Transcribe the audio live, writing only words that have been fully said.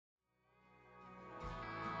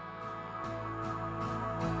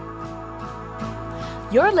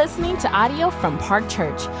You're listening to audio from Park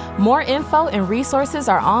Church. More info and resources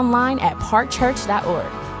are online at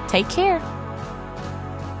parkchurch.org. Take care.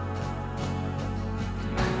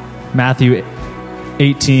 Matthew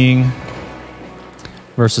 18,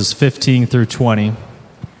 verses 15 through 20.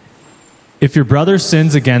 If your brother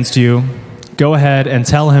sins against you, go ahead and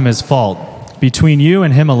tell him his fault, between you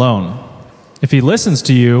and him alone. If he listens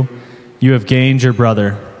to you, you have gained your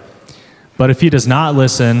brother. But if he does not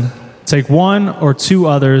listen, take one or two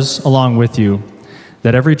others along with you,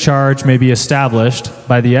 that every charge may be established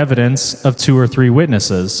by the evidence of 2 or 3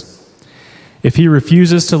 witnesses. If he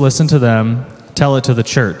refuses to listen to them, tell it to the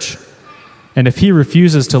church. And if he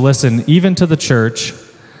refuses to listen even to the church,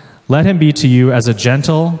 let him be to you as a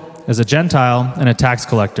Gentile and a tax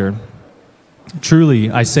collector. Truly,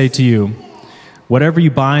 I say to you, whatever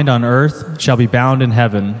you bind on earth shall be bound in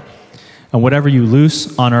heaven, and whatever you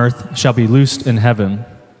loose on earth shall be loosed in heaven.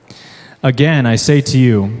 Again, I say to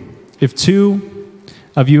you, if 2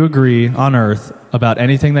 of you agree on earth about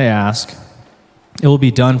anything they ask, it will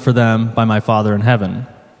be done for them by my Father in heaven.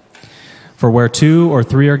 For where 2 or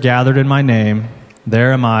 3 are gathered in my name,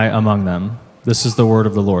 there am I among them. This is the word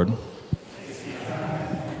of the Lord.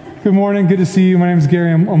 Good morning. Good to see you. My name is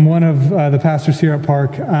Gary. I'm one of the pastors here at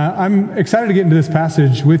Park. I'm excited to get into this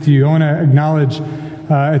passage with you. I want to acknowledge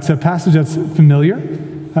it's a passage that's familiar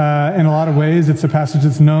in a lot of ways. It's a passage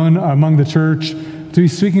that's known among the church to be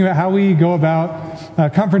speaking about how we go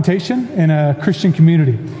about confrontation in a Christian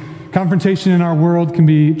community. Confrontation in our world can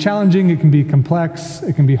be challenging. It can be complex.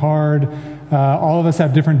 It can be hard. All of us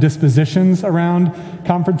have different dispositions around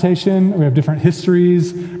confrontation. We have different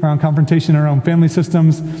histories around confrontation in our own family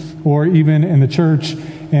systems or even in the church.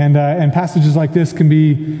 And passages like this can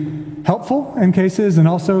be helpful in cases and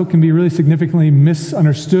also can be really significantly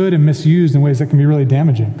misunderstood and misused in ways that can be really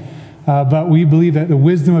damaging. But we believe that the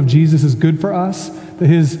wisdom of Jesus is good for us, that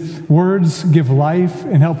his words give life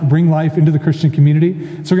and help bring life into the Christian community.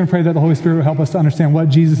 So we're going to pray that the Holy Spirit will help us to understand what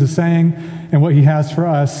Jesus is saying and what he has for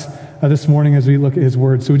us this morning as we look at his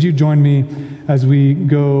word. So would you join me as we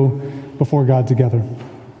go before God together?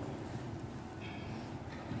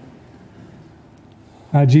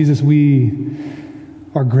 Jesus, we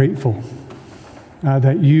are grateful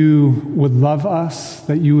that you would love us,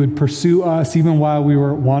 that you would pursue us even while we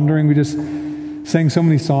were wandering. We just sang so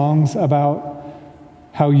many songs about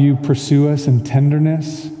how you pursue us in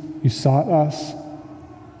tenderness. You sought us.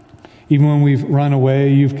 Even when we've run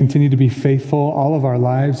away, you've continued to be faithful. All of our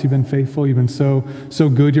lives, you've been faithful. You've been so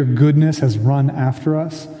good. Your goodness has run after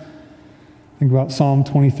us. Think about Psalm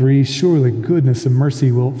 23. Surely goodness and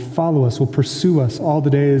mercy will follow us, will pursue us all the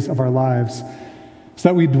days of our lives, so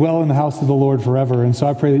that we dwell in the house of the Lord forever. And so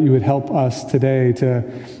I pray that you would help us today to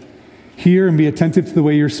hear and be attentive to the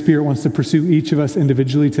way your Spirit wants to pursue each of us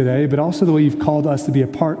individually today, but also the way you've called us to be a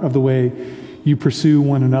part of the way you pursue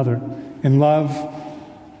one another in love,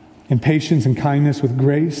 in patience and kindness, with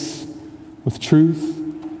grace, with truth,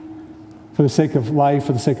 for the sake of life,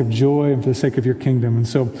 for the sake of joy, and for the sake of your kingdom. And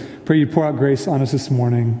so pray you pour out grace on us this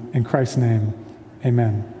morning. In Christ's name,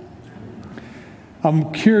 amen.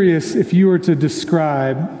 I'm curious if you were to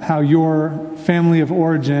describe how your family of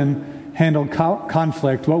origin handled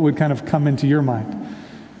conflict, what would kind of come into your mind?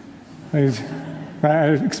 I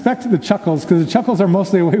expect the chuckles, because the chuckles are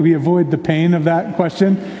mostly a way we avoid the pain of that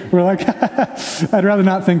question. We're like, I'd rather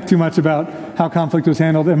not think too much about how conflict was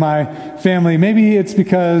handled in my family. Maybe it's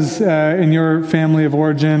because in your family of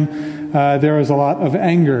origin, there was a lot of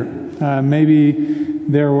anger. Maybe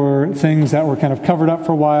there were things that were kind of covered up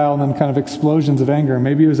for a while and then kind of explosions of anger.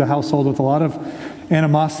 Maybe it was a household with a lot of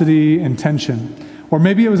animosity and tension. Or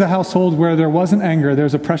maybe it was a household where there wasn't anger.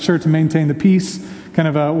 There's a pressure to maintain the peace, kind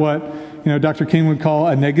of what Dr. King would call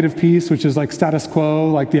a negative peace, which is like status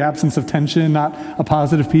quo, like the absence of tension, not a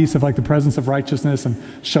positive peace of like the presence of righteousness and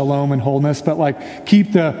shalom and wholeness, but like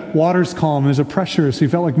keep the waters calm. There's a pressure, so you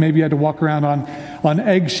felt like maybe you had to walk around on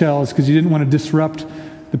eggshells because you didn't want to disrupt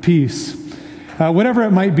the peace. Whatever it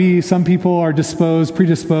might be, some people are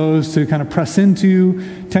predisposed to kind of press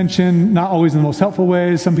into tension, not always in the most helpful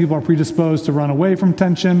ways. Some people are predisposed to run away from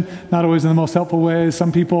tension, not always in the most helpful ways.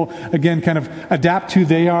 Some people, again, kind of adapt who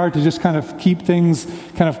they are to just kind of keep things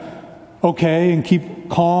kind of okay and keep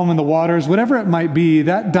calm in the waters. Whatever it might be,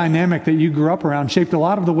 that dynamic that you grew up around shaped a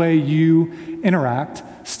lot of the way you interact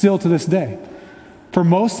still to this day. For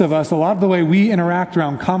most of us, a lot of the way we interact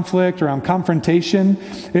around conflict, around confrontation,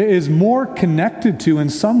 is more connected to, in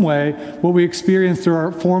some way, what we experience through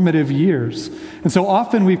our formative years. And so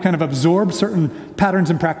often we've kind of absorbed certain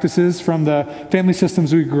patterns and practices from the family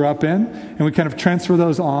systems we grew up in, and we kind of transfer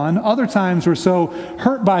those on. Other times we're so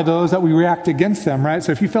hurt by those that we react against them, right?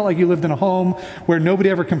 So if you felt like you lived in a home where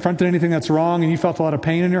nobody ever confronted anything that's wrong and you felt a lot of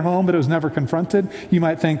pain in your home, but it was never confronted, you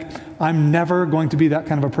might think, I'm never going to be that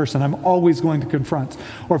kind of a person. I'm always going to confront.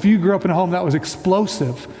 Or if you grew up in a home that was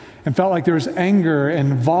explosive and felt like there was anger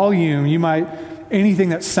and volume, you might, anything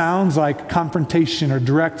that sounds like confrontation or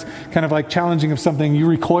direct kind of like challenging of something, you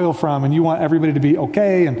recoil from, and you want everybody to be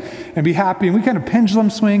okay and be happy. And we kind of pendulum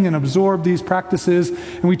swing and absorb these practices,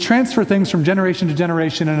 and we transfer things from generation to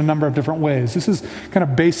generation in a number of different ways. This is kind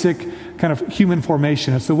of basic kind of human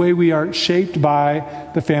formation. It's the way we are shaped by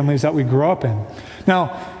the families that we grow up in.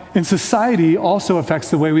 Now, in society also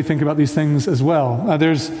affects the way we think about these things as well.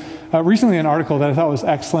 There's recently an article that I thought was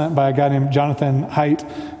excellent by a guy named Jonathan Haidt,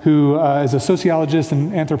 who is a sociologist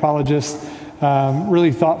and anthropologist,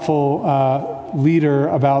 really thoughtful leader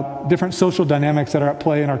about different social dynamics that are at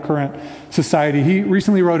play in our current society. He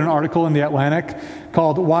recently wrote an article in The Atlantic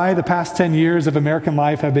called "Why the Past 10 Years of American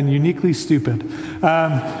Life Have Been Uniquely Stupid."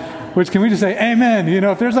 Which, can we just say amen? You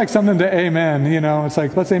know, if there's like something to amen, you know, it's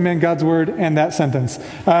like, let's amen God's word and that sentence.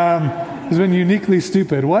 Has been uniquely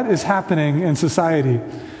stupid. What is happening in society?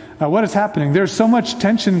 What is happening? There's so much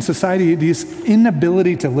tension in society, this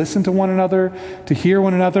inability to listen to one another, to hear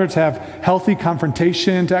one another, to have healthy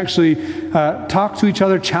confrontation, to actually talk to each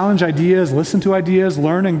other, challenge ideas, listen to ideas,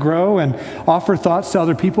 learn and grow, and offer thoughts to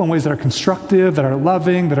other people in ways that are constructive, that are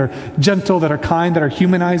loving, that are gentle, that are kind, that are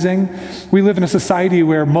humanizing. We live in a society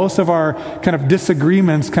where most of our kind of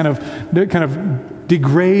disagreements kind of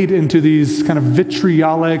degrade into these kind of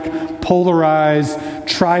vitriolic, polarized,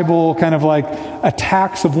 tribal kind of like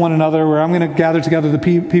attacks of one another, where I'm going to gather together the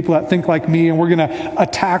people that think like me, and we're going to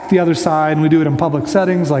attack the other side, and we do it in public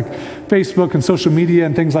settings like Facebook and social media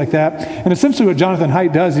and things like that. And essentially what Jonathan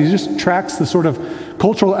Haidt does, he just tracks the sort of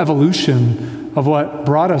cultural evolution of what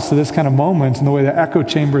brought us to this kind of moment, and the way that echo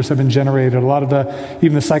chambers have been generated, a lot of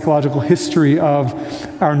even the psychological history of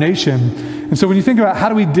our nation. And so when you think about how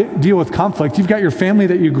do we deal with conflict, you've got your family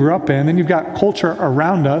that you grew up in, and you've got culture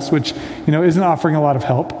around us, which, you know, isn't offering a lot of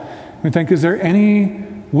help. We think, is there any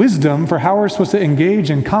wisdom for how we're supposed to engage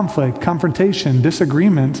in conflict, confrontation,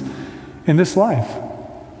 disagreement in this life?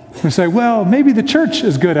 We say, well, maybe the church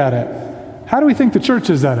is good at it. How do we think the church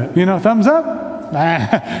is at it? You know, thumbs up?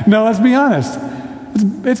 No, let's be honest.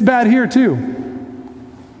 It's bad here too.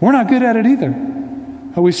 We're not good at it either.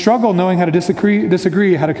 We struggle knowing how to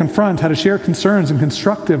disagree, how to confront, how to share concerns in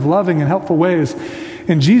constructive, loving, and helpful ways.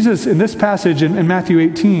 And Jesus, in this passage in Matthew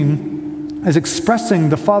 18, is expressing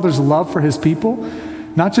the Father's love for his people,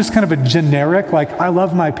 not just kind of a generic, like, I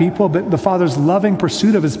love my people, but the Father's loving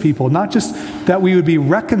pursuit of his people. Not just that we would be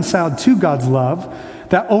reconciled to God's love,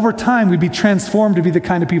 that over time we'd be transformed to be the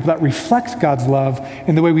kind of people that reflect God's love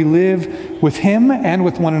in the way we live with him and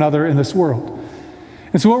with one another in this world.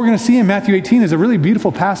 And so what we're going to see in Matthew 18 is a really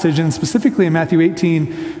beautiful passage, and specifically in Matthew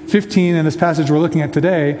 18:15, in this passage we're looking at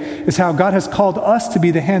today, is how God has called us to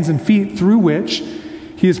be the hands and feet through which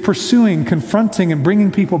he is pursuing, confronting, and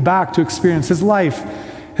bringing people back to experience his life,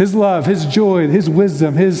 his love, his joy, his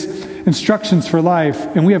wisdom, his instructions for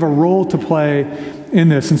life. And we have a role to play in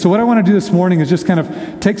this. And so what I want to do this morning is just kind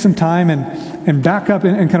of take some time and back up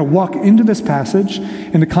and kind of walk into this passage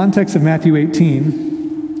in the context of Matthew 18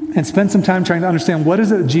 and spend some time trying to understand what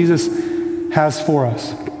is it that Jesus has for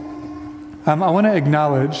us. I want to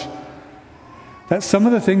acknowledge that some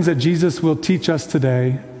of the things that Jesus will teach us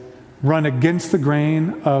today run against the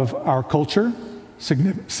grain of our culture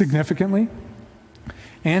significantly,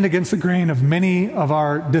 and against the grain of many of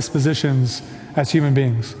our dispositions as human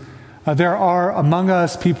beings. There are among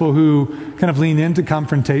us people who kind of lean into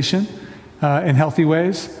confrontation in healthy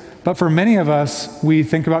ways, but for many of us, we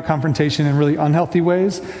think about confrontation in really unhealthy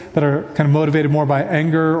ways that are kind of motivated more by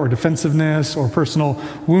anger or defensiveness or personal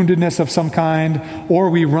woundedness of some kind,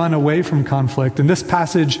 or we run away from conflict. And this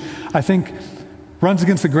passage, I think, runs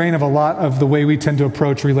against the grain of a lot of the way we tend to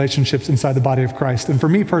approach relationships inside the body of Christ. And for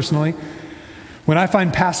me personally, when I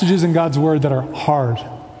find passages in God's word that are hard,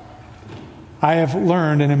 I have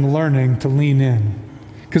learned and am learning to lean in.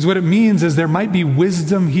 Because what it means is there might be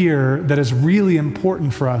wisdom here that is really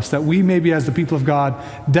important for us, that we maybe as the people of God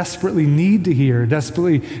desperately need to hear,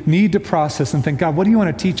 desperately need to process and think, God, what do you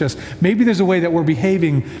want to teach us? Maybe there's a way that we're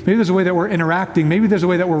behaving, maybe there's a way that we're interacting, maybe there's a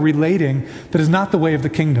way that we're relating that is not the way of the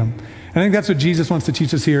kingdom. And I think that's what Jesus wants to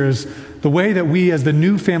teach us here, is the way that we as the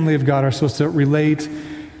new family of God are supposed to relate,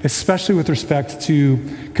 especially with respect to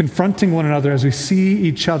confronting one another as we see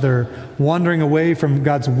each other wandering away from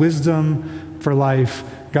God's wisdom, for life,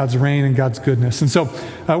 God's reign and God's goodness. And so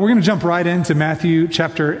we're going to jump right into Matthew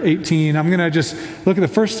chapter 18. I'm going to just look at the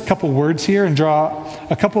first couple words here and draw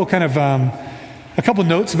a couple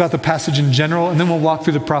notes about the passage in general, and then we'll walk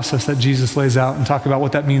through the process that Jesus lays out and talk about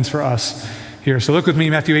what that means for us here. So look with me,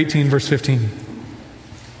 Matthew 18, verse 15.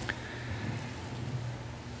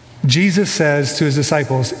 Jesus says to his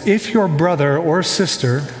disciples, "If your brother or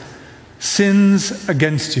sister sins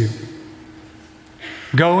against you,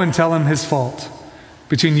 go and tell him his fault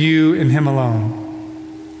between you and him alone.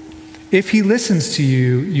 If he listens to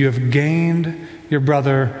you, you have gained your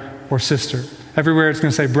brother or sister." Everywhere it's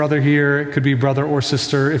going to say brother here. It could be brother or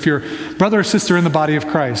sister. If you're brother or sister in the body of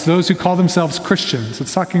Christ, those who call themselves Christians.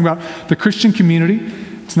 It's talking about the Christian community.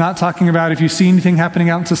 It's not talking about if you see anything happening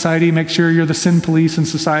out in society, make sure you're the sin police in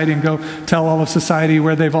society and go tell all of society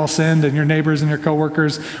where they've all sinned and your neighbors and your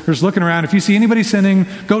coworkers. We're just looking around. If you see anybody sinning,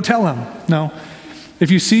 go tell them. No.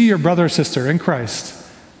 If you see your brother or sister in Christ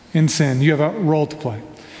in sin, you have a role to play.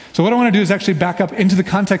 So what I want to do is actually back up into the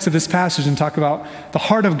context of this passage and talk about the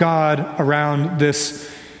heart of God around this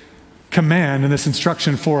command and this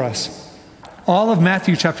instruction for us. All of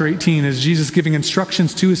Matthew chapter 18 is Jesus giving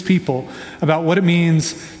instructions to his people about what it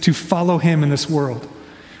means to follow him in this world.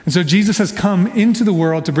 And so Jesus has come into the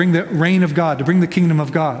world to bring the reign of God, to bring the kingdom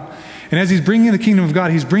of God. And as he's bringing the kingdom of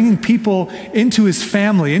God, he's bringing people into his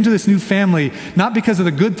family, into this new family, not because of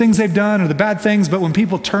the good things they've done or the bad things, but when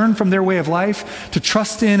people turn from their way of life to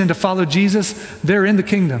trust in and to follow Jesus, they're in the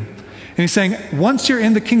kingdom. And he's saying, once you're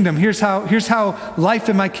in the kingdom, here's how life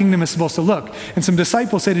in my kingdom is supposed to look. And some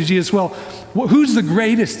disciples say to Jesus, well, who's the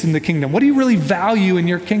greatest in the kingdom? What do you really value in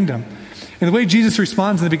your kingdom? And the way Jesus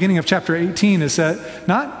responds in the beginning of chapter 18 is that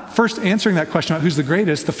not first answering that question about who's the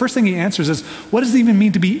greatest, the first thing he answers is, what does it even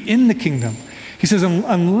mean to be in the kingdom? He says,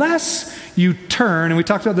 unless you turn, and we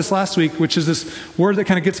talked about this last week, which is this word that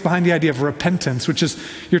kind of gets behind the idea of repentance, which is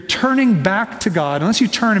you're turning back to God, unless you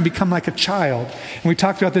turn and become like a child. And we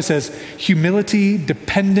talked about this as humility,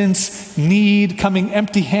 dependence, need, coming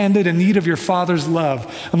empty-handed in need of your Father's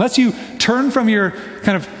love. Unless you turn from your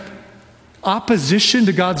kind of opposition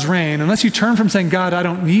to God's reign, unless you turn from saying, God, I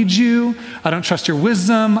don't need you, I don't trust your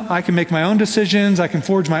wisdom, I can make my own decisions, I can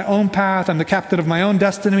forge my own path, I'm the captain of my own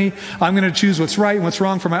destiny, I'm going to choose what's right and what's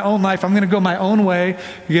wrong for my own life, I'm going to go my own way.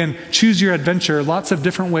 Again, choose your adventure, lots of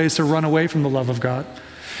different ways to run away from the love of God.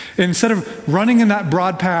 Instead of running in that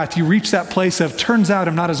broad path, you reach that place of, turns out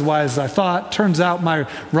I'm not as wise as I thought. Turns out my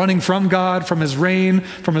running from God, from his reign,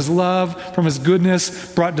 from his love, from his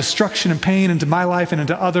goodness, brought destruction and pain into my life and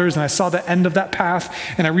into others. And I saw the end of that path,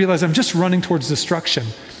 and I realized I'm just running towards destruction.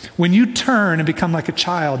 When you turn and become like a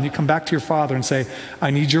child and you come back to your Father and say,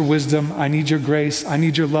 I need your wisdom, I need your grace, I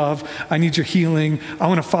need your love, I need your healing, I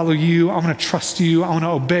want to follow you, I want to trust you, I want to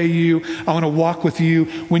obey you, I want to walk with you.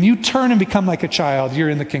 When you turn and become like a child, you're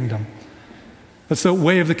in the kingdom. That's the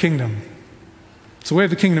way of the kingdom. It's the way of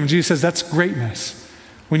the kingdom. Jesus says that's greatness.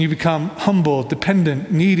 When you become humble, dependent,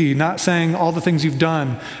 needy, not saying all the things you've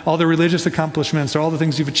done, all the religious accomplishments, or all the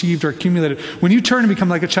things you've achieved or accumulated. When you turn and become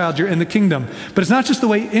like a child, you're in the kingdom. But it's not just the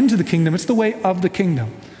way into the kingdom, it's the way of the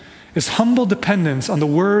kingdom. It's humble dependence on the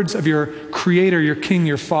words of your Creator, your King,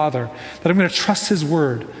 your Father, that I'm going to trust his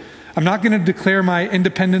word. I'm not going to declare my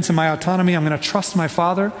independence and my autonomy. I'm going to trust my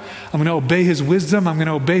Father. I'm going to obey his wisdom. I'm going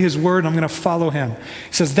to obey his word. And I'm going to follow him.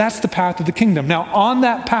 He says that's the path of the kingdom. Now, on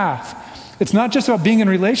that path, it's not just about being in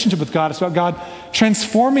relationship with God. It's about God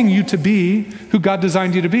transforming you to be who God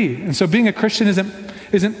designed you to be. And so being a Christian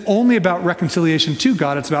isn't only about reconciliation to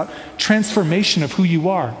God. It's about transformation of who you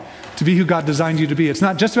are to be who God designed you to be. It's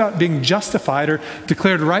not just about being justified or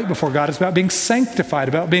declared right before God. It's about being sanctified,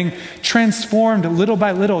 about being transformed little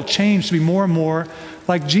by little, changed to be more and more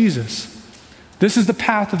like Jesus. This is the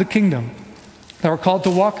path of the kingdom that we're called to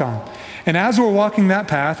walk on. And as we're walking that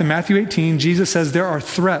path, in Matthew 18, Jesus says there are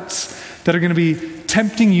threats that are going to be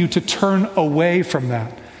tempting you to turn away from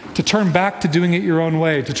that, to turn back to doing it your own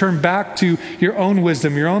way, to turn back to your own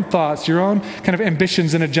wisdom, your own thoughts, your own kind of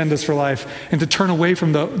ambitions and agendas for life, and to turn away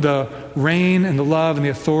from the reign and the love and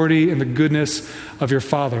the authority and the goodness of your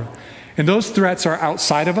Father. And those threats are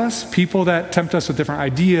outside of us, people that tempt us with different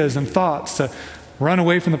ideas and thoughts to run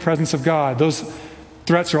away from the presence of God. Those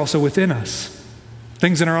threats are also within us,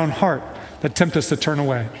 things in our own heart that tempt us to turn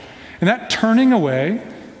away. And that turning away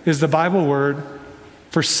is the Bible word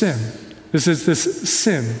for sin. This is this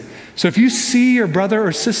sin. So if you see your brother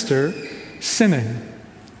or sister sinning,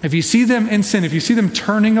 if you see them in sin, if you see them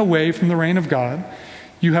turning away from the reign of God,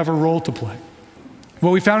 you have a role to play. What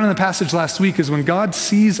we found in the passage last week is when God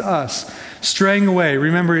sees us straying away,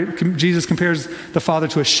 remember Jesus compares the Father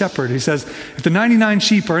to a shepherd. He says, if the 99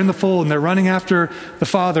 sheep are in the fold and they're running after the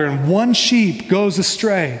Father and one sheep goes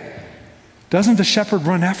astray, doesn't the shepherd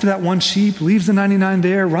run after that one sheep, leaves the 99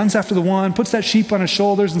 there, runs after the one, puts that sheep on his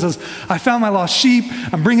shoulders and says, I found my lost sheep,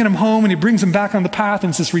 I'm bringing him home, and he brings him back on the path, and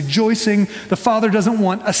it's this rejoicing. The Father doesn't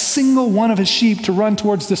want a single one of his sheep to run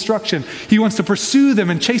towards destruction. He wants to pursue them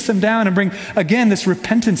and chase them down and bring, again, this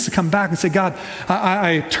repentance to come back and say, God,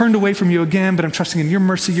 I turned away from you again, but I'm trusting in your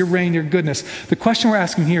mercy, your reign, your goodness. The question we're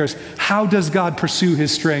asking here is, how does God pursue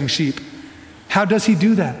his straying sheep? How does he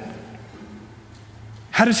do that?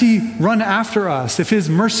 How does he run after us? If his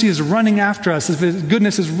mercy is running after us, if his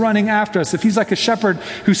goodness is running after us, if he's like a shepherd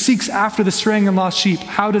who seeks after the straying and lost sheep,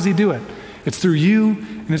 how does he do it? It's through you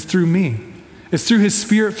and it's through me. It's through his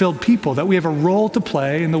spirit-filled people that we have a role to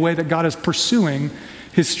play in the way that God is pursuing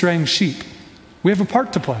his straying sheep. We have a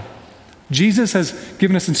part to play. Jesus has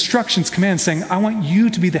given us instructions, commands, saying, I want you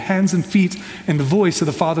to be the hands and feet and the voice of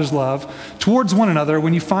the Father's love towards one another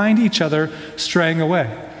when you find each other straying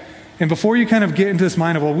away. And before you kind of get into this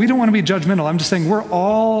mind of, well, we don't want to be judgmental. I'm just saying we're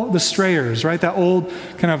all the strayers, right? That old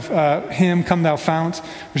kind of hymn, Come Thou Fount,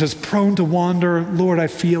 which says, prone to wander, Lord, I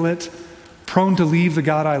feel it. Prone to leave the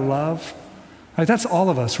God I love. Right? That's all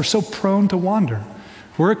of us. We're so prone to wander.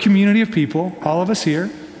 We're a community of people, all of us here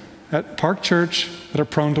at Park Church, that are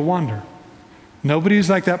prone to wander. Nobody's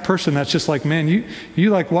like that person that's just like, man, you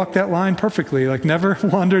like walk that line perfectly, like never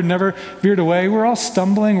wandered, never veered away. We're all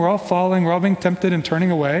stumbling, we're all falling, we're all being tempted and turning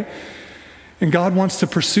away. And God wants to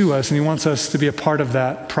pursue us, and he wants us to be a part of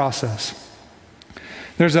that process.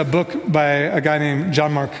 There's a book by a guy named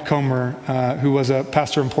John Mark Comer, who was a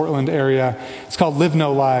pastor in Portland area. It's called Live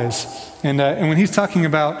No Lies. And when he's talking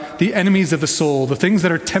about the enemies of the soul, the things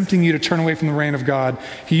that are tempting you to turn away from the reign of God,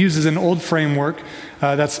 he uses an old framework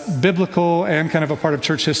that's biblical and kind of a part of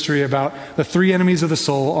church history about the three enemies of the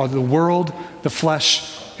soul are the world, the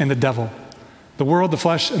flesh, and the devil. The world, the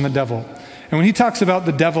flesh, and the devil. And when he talks about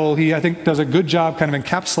the devil, he, I think, does a good job kind of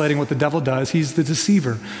encapsulating what the devil does. He's the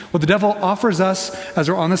deceiver. What the devil offers us as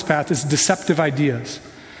we're on this path is deceptive ideas.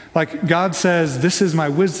 Like God says, this is my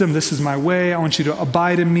wisdom, this is my way, I want you to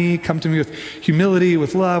abide in me, come to me with humility,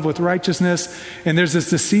 with love, with righteousness. And there's this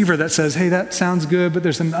deceiver that says, hey, that sounds good, but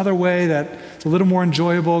there's another way that's a little more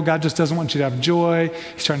enjoyable. God just doesn't want you to have joy.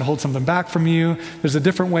 He's trying to hold something back from you. There's a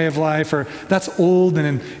different way of life, or that's old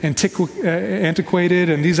and antiquated,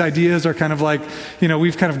 and these ideas are kind of like,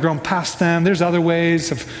 we've kind of grown past them. There's other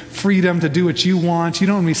ways of freedom to do what you want. You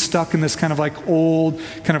don't want to be stuck in this kind of like old,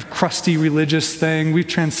 kind of crusty religious thing. We've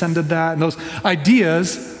transcended that, and those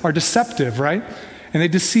ideas are deceptive, right? And they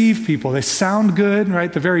deceive people. They sound good,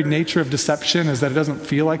 right? The very nature of deception is that it doesn't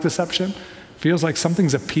feel like deception. It feels like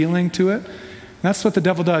something's appealing to it. And that's what the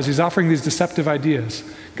devil does. He's offering these deceptive ideas.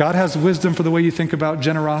 God has wisdom for the way you think about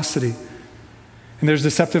generosity. And there's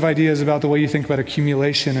deceptive ideas about the way you think about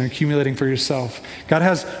accumulation and accumulating for yourself. God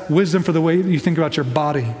has wisdom for the way you think about your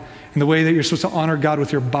body, and the way that you're supposed to honor God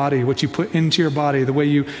with your body, what you put into your body, the way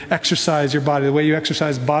you exercise your body, the way you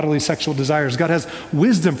exercise bodily sexual desires. God has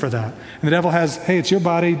wisdom for that. And the devil has, hey, it's your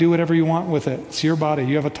body, do whatever you want with it. It's your body,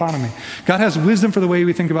 you have autonomy. God has wisdom for the way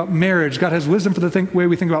we think about marriage. God has wisdom for the way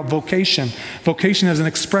we think about vocation. Vocation as an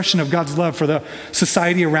expression of God's love for the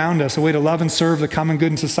society around us, a way to love and serve the common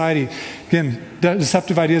good in society. Again,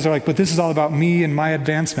 deceptive ideas are like, but this is all about me and my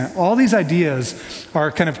advancement. All these ideas are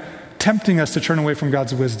kind of tempting us to turn away from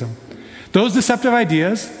God's wisdom. Those deceptive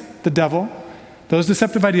ideas, the devil, those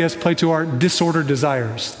deceptive ideas play to our disordered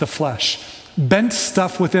desires, the flesh, bent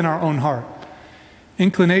stuff within our own heart,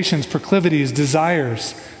 inclinations, proclivities,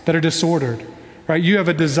 desires that are disordered, right? You have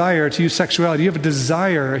a desire to use sexuality. You have a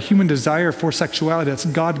desire, a human desire for sexuality that's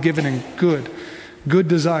God-given and good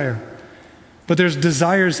desire. But there's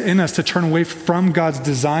desires in us to turn away from God's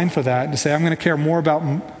design for that and to say, I'm going to care more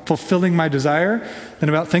about fulfilling my desire than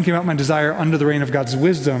about thinking about my desire under the reign of God's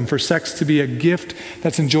wisdom for sex to be a gift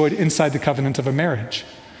that's enjoyed inside the covenant of a marriage.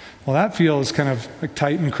 Well, that feels kind of like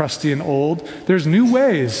tight and crusty and old. There's new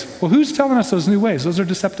ways. Well, who's telling us those new ways? Those are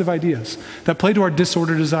deceptive ideas that play to our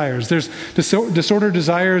disordered desires. There's disordered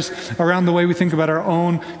desires around the way we think about our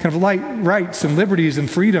own kind of rights and liberties and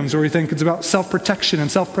freedoms, where we think it's about self-protection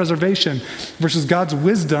and self-preservation, versus God's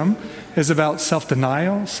wisdom is about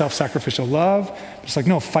self-denial, self-sacrificial love. It's like,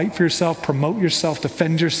 no, fight for yourself, promote yourself,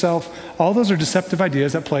 defend yourself. All those are deceptive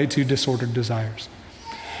ideas that play to disordered desires.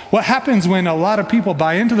 What happens when a lot of people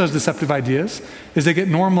buy into those deceptive ideas is they get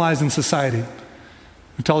normalized in society.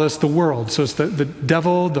 We call this the world. So it's the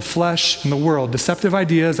devil, the flesh, and the world. Deceptive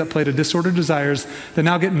ideas that play to disordered desires that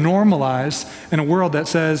now get normalized in a world that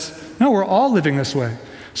says, no, we're all living this way.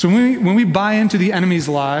 So when we buy into the enemy's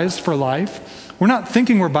lies for life, we're not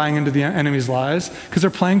thinking we're buying into the enemy's lies because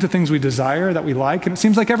they're playing to things we desire, that we like, and it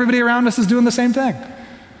seems like everybody around us is doing the same thing.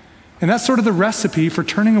 And that's sort of the recipe for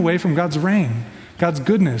turning away from God's reign, God's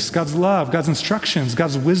goodness, God's love, God's instructions,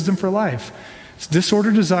 God's wisdom for life. It's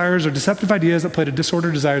disordered desires or deceptive ideas that play to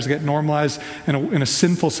disordered desires that get normalized in a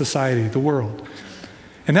sinful society, the world.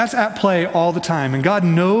 And that's at play all the time. And God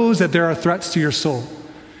knows that there are threats to your soul.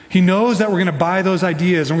 He knows that we're going to buy those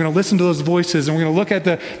ideas, and we're going to listen to those voices, and we're going to look at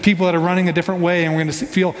the people that are running a different way, and we're going to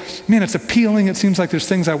feel, man, it's appealing. It seems like there's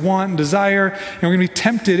things I want and desire, and we're going to be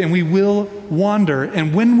tempted, and we will wander.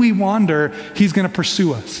 And when we wander, he's going to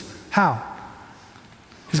pursue us. How?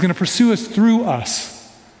 He's going to pursue us through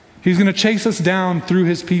us. He's going to chase us down through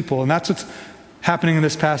his people. And that's what's happening in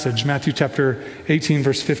this passage, Matthew chapter 18,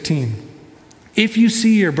 verse 15. If you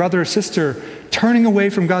see your brother or sister turning away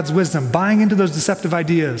from God's wisdom, buying into those deceptive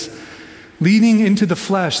ideas, leading into the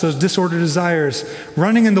flesh, those disordered desires,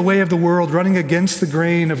 running in the way of the world, running against the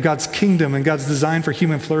grain of God's kingdom and God's design for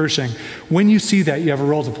human flourishing, when you see that, you have a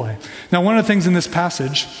role to play. Now, one of the things in this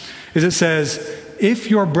passage is it says, if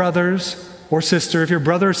your brother or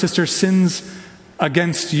sister sins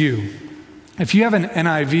against you. If you have an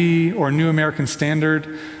NIV or New American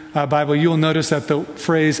Standard Bible, you'll notice that the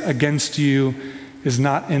phrase against you is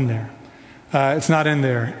not in there. It's not in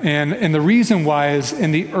there. And the reason why is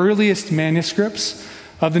in the earliest manuscripts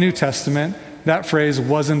of the New Testament, that phrase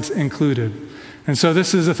wasn't included. And so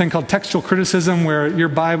this is a thing called textual criticism, where your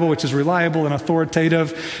Bible, which is reliable and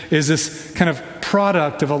authoritative, is this kind of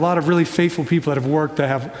product of a lot of really faithful people that have worked, that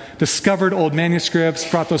have discovered old manuscripts,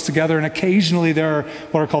 brought those together, and occasionally there are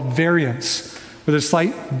what are called variants, where there's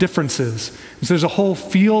slight differences. And so there's a whole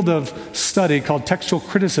field of study called textual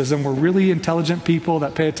criticism, where really intelligent people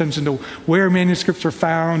that pay attention to where manuscripts are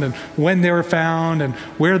found and when they were found and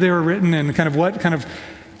where they were written and kind of what kind of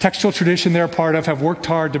textual tradition they're a part of have worked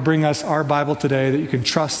hard to bring us our Bible today that you can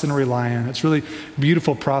trust and rely on. It's really a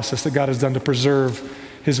beautiful process that God has done to preserve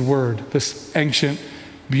his word, this ancient,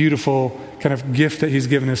 beautiful kind of gift that he's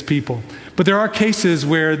given his people. But there are cases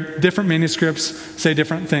where different manuscripts say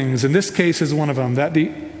different things. And this case is one of them, that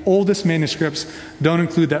the oldest manuscripts don't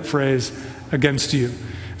include that phrase, against you.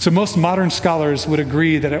 So most modern scholars would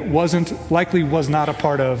agree that it likely was not a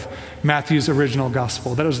part of Matthew's original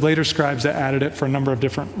gospel, that it was later scribes that added it for a number of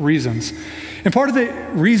different reasons. And part of the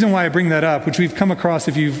reason why I bring that up, which we've come across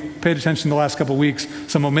if you've paid attention the last couple of weeks,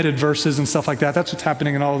 some omitted verses and stuff like that, that's what's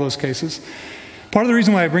happening in all of those cases. Part of the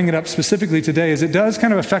reason why I bring it up specifically today is it does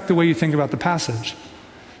kind of affect the way you think about the passage.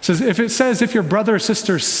 It says if your brother or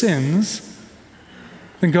sister sins,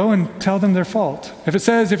 then go and tell them their fault. If it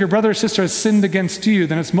says if your brother or sister has sinned against you,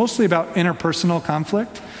 then it's mostly about interpersonal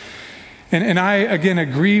conflict. And I, again,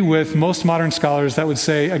 agree with most modern scholars that would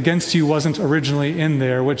say against you wasn't originally in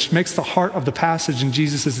there, which makes the heart of the passage in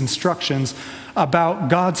Jesus' instructions about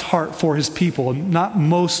God's heart for his people, not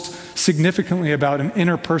most significantly about an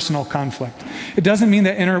interpersonal conflict. It doesn't mean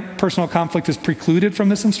that interpersonal conflict is precluded from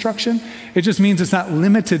this instruction. It just means it's not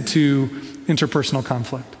limited to interpersonal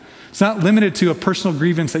conflict. It's not limited to a personal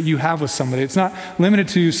grievance that you have with somebody. It's not limited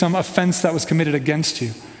to some offense that was committed against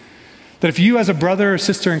you. That if you as a brother or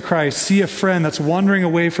sister in Christ see a friend that's wandering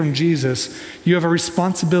away from Jesus, you have a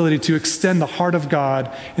responsibility to extend the heart of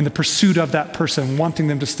God in the pursuit of that person, wanting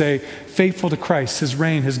them to stay faithful to Christ, his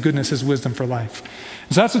reign, his goodness, his wisdom for life.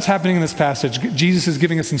 And so that's what's happening in this passage. Jesus is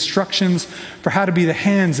giving us instructions for how to be the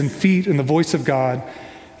hands and feet and the voice of God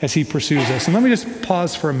as he pursues us. And let me just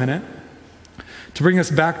pause for a minute to bring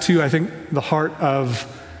us back to, I think, the heart of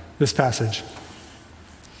this passage.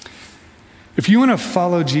 If you want to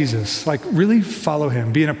follow Jesus, like really follow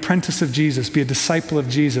him, be an apprentice of Jesus, be a disciple of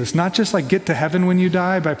Jesus, not just like get to heaven when you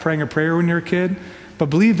die by praying a prayer when you're a kid, but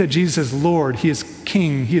believe that Jesus is Lord, he is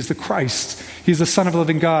King, he is the Christ, he is the Son of the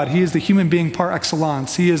living God, he is the human being par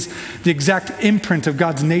excellence, he is the exact imprint of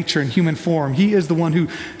God's nature in human form, he is the one who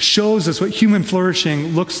shows us what human flourishing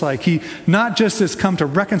looks like. He not just has come to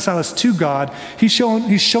reconcile us to God, he's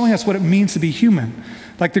showing us what it means to be human.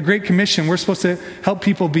 Like the Great Commission, we're supposed to help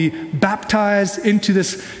people be baptized into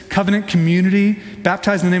this covenant community,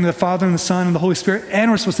 baptized in the name of the Father and the Son and the Holy Spirit,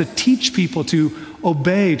 and we're supposed to teach people to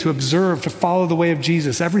obey, to observe, to follow the way of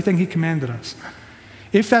Jesus, everything he commanded us.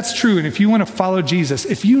 If that's true, and if you want to follow Jesus,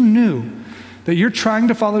 if you knew that you're trying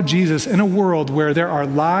to follow Jesus in a world where there are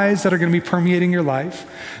lies that are going to be permeating your life,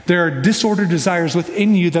 there are disordered desires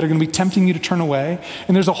within you that are going to be tempting you to turn away,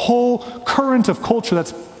 and there's a whole current of culture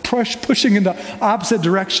that's pushing in the opposite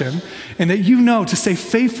direction, and that you know to stay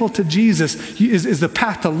faithful to Jesus is the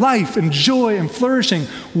path to life and joy and flourishing,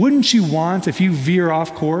 wouldn't you want, if you veer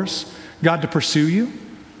off course, God to pursue you?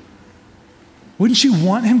 Wouldn't you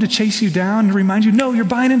want him to chase you down and remind you, no, you're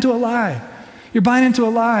buying into a lie. You're buying into a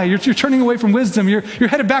lie. You're turning away from wisdom. You're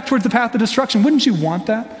headed back towards the path of destruction. Wouldn't you want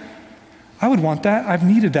that? I would want that. I've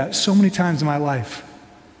needed that so many times in my life.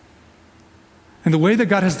 And the way that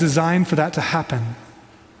God has designed for that to happen,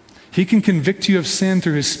 he can convict you of sin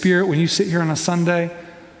through his Spirit when you sit here on a Sunday.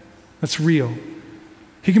 That's real.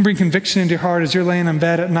 He can bring conviction into your heart as you're laying in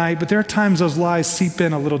bed at night, but there are times those lies seep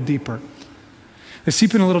in a little deeper. They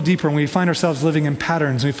seep in a little deeper when we find ourselves living in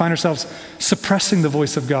patterns, and we find ourselves suppressing the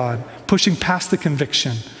voice of God, pushing past the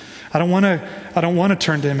conviction. I don't want to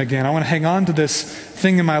turn to him again. I want to hang on to this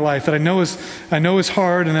thing in my life that I know is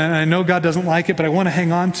hard, and I know God doesn't like it, but I want to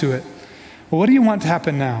hang on to it. Well, what do you want to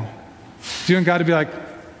happen now? Do you want God to be like,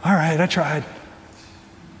 all right, I tried?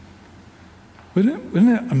 Wouldn't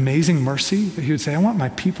it amazing mercy that he would say, I want my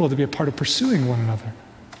people to be a part of pursuing one another,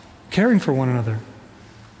 caring for one another,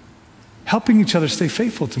 helping each other stay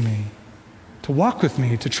faithful to me, to walk with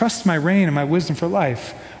me, to trust my reign and my wisdom for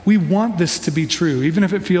life. We want this to be true, even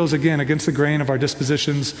if it feels, again, against the grain of our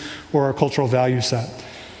dispositions or our cultural value set.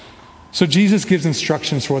 So Jesus gives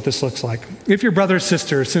instructions for what this looks like. If your brother or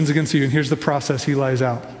sister sins against you, and here's the process he lays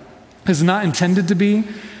out, it's not intended to be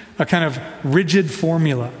a kind of rigid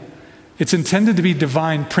formula. It's intended to be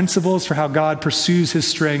divine principles for how God pursues his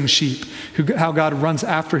straying sheep, how God runs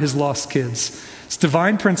after his lost kids. It's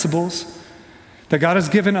divine principles that God has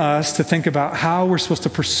given us to think about how we're supposed to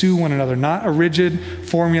pursue one another, not a rigid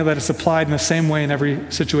formula that is applied in the same way in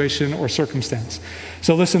every situation or circumstance.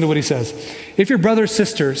 So listen to what he says. If your brother or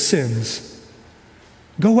sister sins,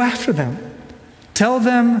 go after them. Tell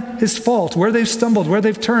them his fault, where they've stumbled, where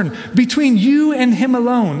they've turned, between you and him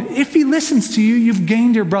alone. If he listens to you, you've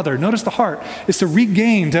gained your brother. Notice the heart is to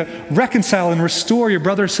regain, to reconcile and restore your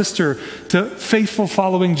brother or sister to faithful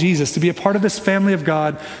following Jesus, to be a part of this family of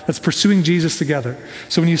God that's pursuing Jesus together.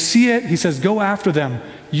 So when you see it, he says, go after them.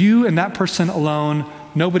 You and that person alone,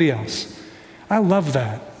 nobody else. I love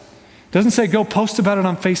that. It doesn't say go post about it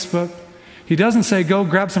on Facebook. He doesn't say, go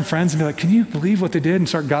grab some friends and be like, can you believe what they did, and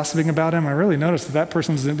start gossiping about him? I really noticed that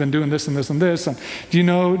person's been doing this and this and this. And do you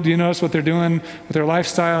notice what they're doing with their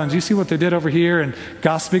lifestyle? And do you see what they did over here? And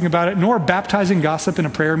gossiping about it, nor baptizing gossip in a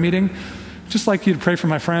prayer meeting. Just like you'd pray for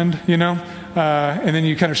my friend, and then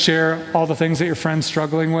you kind of share all the things that your friend's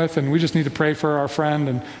struggling with, and we just need to pray for our friend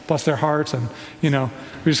and bless their hearts. And, we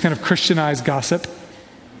just kind of Christianize gossip.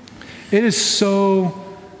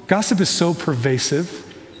 Gossip is so pervasive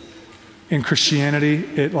in Christianity,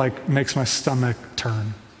 it makes my stomach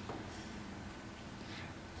turn.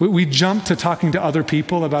 We jump to talking to other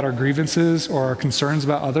people about our grievances or our concerns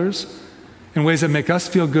about others in ways that make us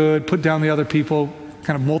feel good, put down the other people,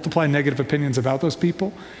 kind of multiply negative opinions about those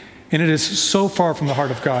people. And it is so far from the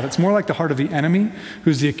heart of God. It's more like the heart of the enemy,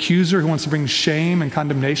 who's the accuser, who wants to bring shame and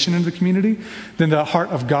condemnation into the community, than the heart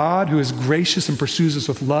of God, who is gracious and pursues us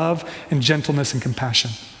with love and gentleness and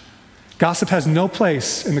compassion. Gossip has no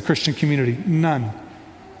place in the Christian community. None.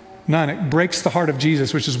 It breaks the heart of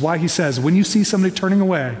Jesus, which is why he says, when you see somebody turning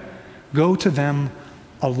away, go to them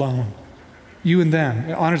alone. You and them.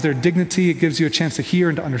 It honors their dignity. It gives you a chance to hear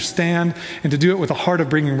and to understand, and to do it with a heart of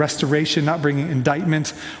bringing restoration, not bringing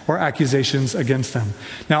indictment or accusations against them.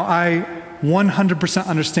 Now, I 100%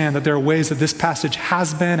 understand that there are ways that this passage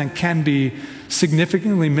has been and can be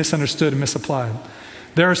significantly misunderstood and misapplied.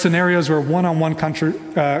 There are scenarios where one-on-one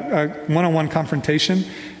confrontation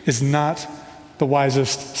is not the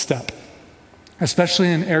wisest step, especially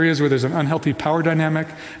in areas where there's an unhealthy power dynamic,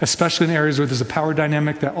 especially in areas where there's a power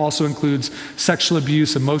dynamic that also includes sexual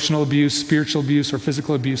abuse, emotional abuse, spiritual abuse, or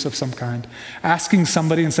physical abuse of some kind. Asking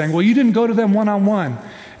somebody and saying, well, you didn't go to them one-on-one,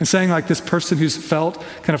 and saying like this person who's felt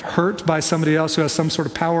kind of hurt by somebody else who has some sort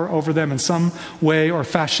of power over them in some way or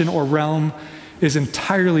fashion or realm is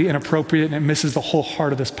entirely inappropriate, and it misses the whole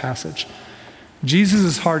heart of this passage.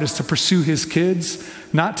 Jesus' heart is to pursue his kids,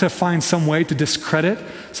 not to find some way to discredit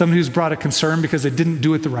somebody who's brought a concern because they didn't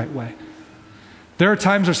do it the right way. There are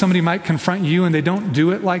times where somebody might confront you and they don't do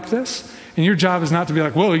it like this, and your job is not to be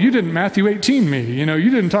like, well, you didn't Matthew 18 me, you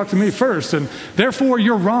didn't talk to me first, and therefore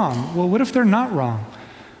you're wrong. Well, what if they're not wrong?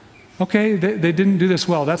 Okay, they didn't do this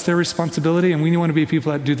well. That's their responsibility, and we want to be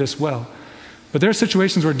people that do this well. But there are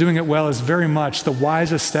situations where doing it well is very much the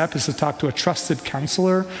wisest step is to talk to a trusted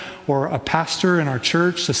counselor or a pastor in our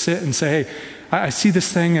church, to sit and say, hey, I see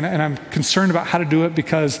this thing and I'm concerned about how to do it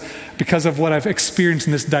because of what I've experienced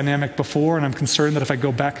in this dynamic before, and I'm concerned that if I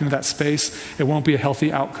go back into that space, it won't be a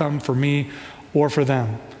healthy outcome for me or for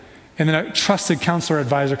them. And then a trusted counselor or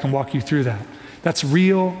advisor can walk you through that. That's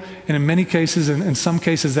real, and in many cases, and in some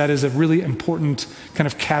cases, that is a really important kind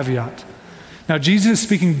of caveat. Now, Jesus is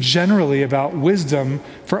speaking generally about wisdom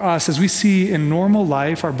for us as we see in normal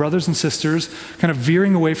life our brothers and sisters kind of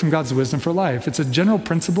veering away from God's wisdom for life. It's a general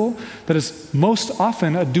principle that is most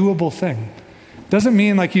often a doable thing. Doesn't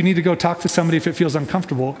mean like you need to go talk to somebody if it feels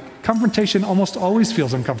uncomfortable. Confrontation almost always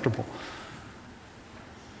feels uncomfortable.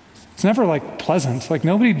 It's never like pleasant. Like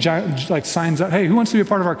nobody like signs up, hey, who wants to be a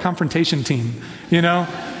part of our confrontation team? You know?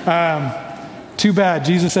 Too bad.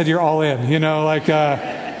 Jesus said you're all in. You know, like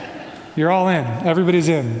you're all in. Everybody's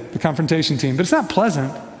in the confrontation team. But it's not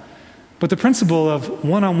pleasant. But the principle of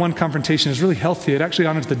one-on-one confrontation is really healthy. It actually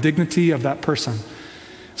honors the dignity of that person.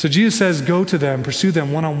 So Jesus says, go to them, pursue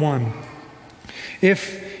them one-on-one.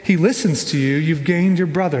 If he listens to you, you've gained your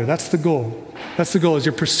brother. That's the goal. That's the goal. As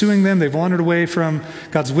you're pursuing them, they've wandered away from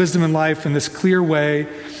God's wisdom in life in this clear way,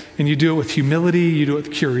 and you do it with humility, you do it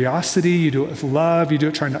with curiosity, you do it with love, you do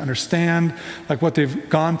it trying to understand like what they've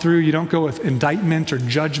gone through. You don't go with indictment or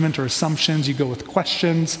judgment or assumptions. You go with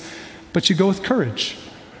questions, but you go with courage.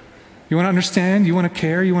 You want to understand, you want to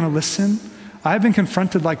care, you want to listen. I've been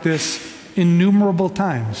confronted like this innumerable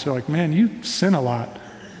times. You're like, man, you sin a lot.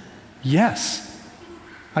 Yes,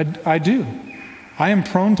 I do. I am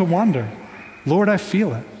prone to wander. Lord, I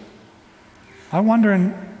feel it. I wander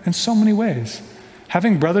in so many ways.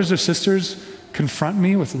 Having brothers or sisters confront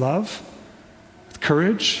me with love, with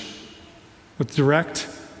courage, with direct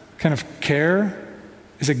kind of care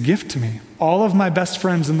is a gift to me. All of my best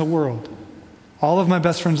friends in the world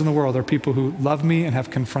are people who love me and have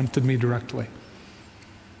confronted me directly.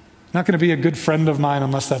 Not going to be a good friend of mine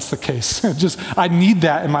unless that's the case. I need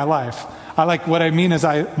that in my life. What I mean is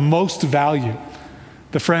I most value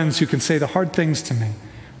the friends who can say the hard things to me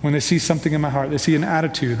when they see something in my heart. They see an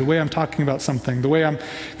attitude, the way I'm talking about something, the way I'm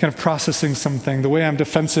kind of processing something, the way I'm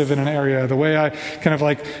defensive in an area, the way I kind of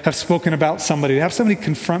like have spoken about somebody. To have somebody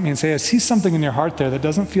confront me and say, I see something in your heart there that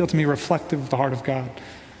doesn't feel to me reflective of the heart of God.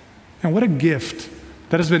 And what a gift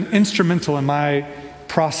that has been instrumental in my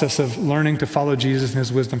process of learning to follow Jesus and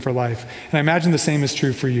his wisdom for life. And I imagine the same is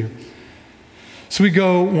true for you. So we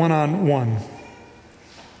go one-on-one.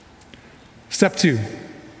 Step 2.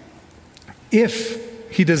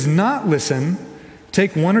 If he does not listen,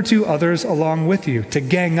 take 1 or 2 others along with you to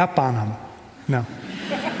gang up on him. No.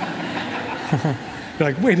 You're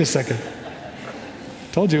like, wait a second.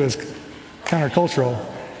 Told you it was countercultural.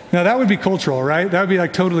 Now that would be cultural, right? That would be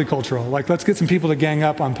like totally cultural. Like let's get some people to gang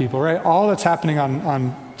up on people, right? All that's happening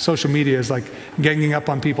on social media is like ganging up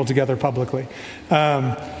on people together publicly.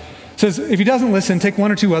 Says, if he doesn't listen, take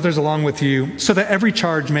 1 or 2 others along with you so that every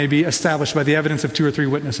charge may be established by the evidence of 2 or 3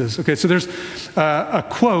 witnesses. Okay, so there's a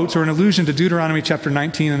quote or an allusion to Deuteronomy chapter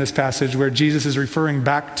 19 in this passage where Jesus is referring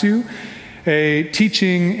back to a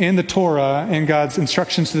teaching in the Torah and God's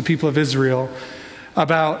instructions to the people of Israel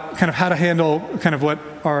about kind of how to handle kind of what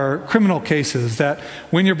are criminal cases, that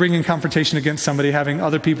when you're bringing confrontation against somebody, having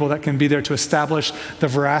other people that can be there to establish the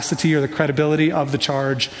veracity or the credibility of the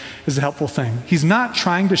charge is a helpful thing. He's not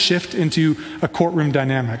trying to shift into a courtroom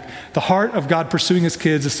dynamic. The heart of God pursuing his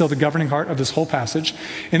kids is still the governing heart of this whole passage.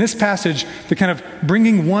 In this passage, the kind of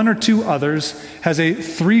bringing 1 or 2 others has a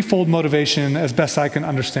threefold motivation as best I can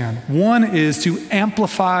understand. One is to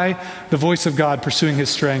amplify the voice of God pursuing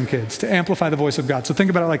his straying kids, to amplify the voice of God. So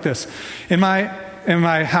think about it like this. In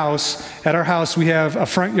my house, at our house, we have a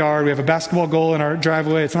front yard. We have a basketball goal in our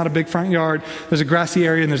driveway. It's not a big front yard. There's a grassy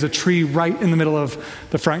area, and there's a tree right in the middle of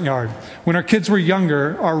the front yard. When our kids were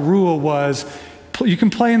younger, our rule was, you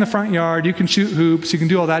can play in the front yard, you can shoot hoops, you can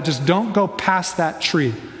do all that. Just don't go past that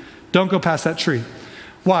tree. Don't go past that tree.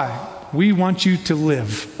 Why? We want you to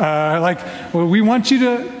live. We want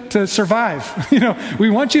you to survive. We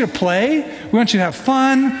want you to play. We want you to have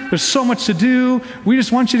fun. There's so much to do. We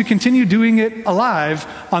just want you to continue doing it alive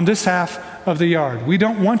on this half of the yard. We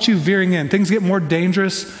don't want you veering in. Things get more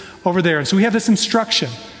dangerous over there. And so we have this instruction.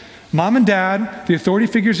 Mom and dad, the authority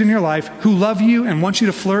figures in your life who love you and want you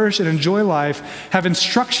to flourish and enjoy life, have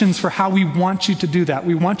instructions for how we want you to do that.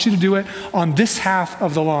 We want you to do it on this half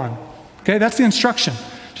of the lawn. Okay, that's the instruction.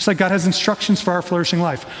 Just like God has instructions for our flourishing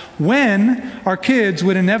life. When our kids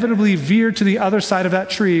would inevitably veer to the other side of that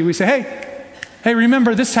tree, we say, hey,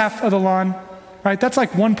 remember this half of the lawn, right? That's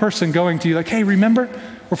like one person going to you like, hey, remember,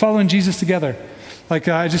 we're following Jesus together. Like,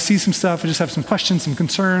 I just see some stuff. I just have some questions, some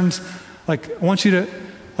concerns. Like, I want you to,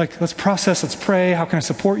 let's process, let's pray. How can I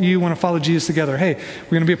support you? We want to follow Jesus together. Hey, we're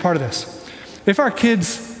going to be a part of this. If our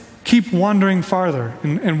kids keep wandering farther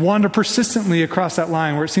and wander persistently across that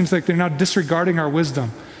line where it seems like they're now disregarding our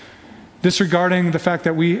wisdom, disregarding the fact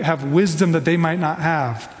that we have wisdom that they might not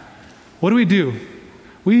have, what do?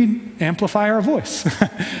 We amplify our voice.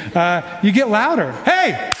 You get louder.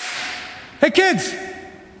 Hey kids,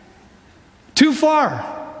 too far.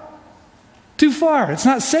 It's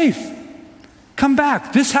not safe. Come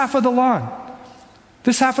back. This half of the lawn.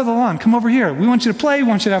 Come over here. We want you to play. We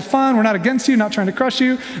want you to have fun. We're not against you, not trying to crush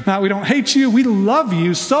you. We don't hate you. We love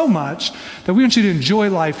you so much that we want you to enjoy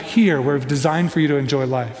life here. We're designed for you to enjoy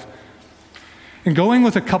life. And going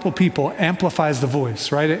with a couple people amplifies the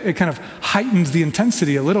voice, right? It kind of heightens the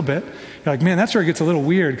intensity a little bit. You're like, man, that's where it gets a little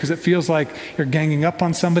weird because it feels like you're ganging up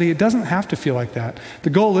on somebody. It doesn't have to feel like that. The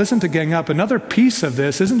goal isn't to gang up. Another piece of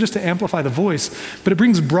this isn't just to amplify the voice, but it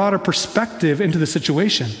brings broader perspective into the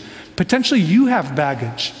situation. Potentially you have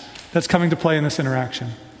baggage that's coming to play in this interaction.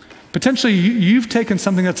 Potentially you've taken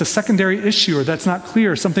something that's a secondary issue or that's not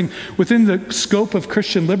clear, something within the scope of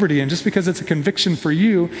Christian liberty, and just because it's a conviction for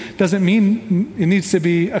you doesn't mean it needs to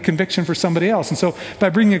be a conviction for somebody else. And so by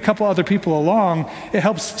bringing a couple other people along, it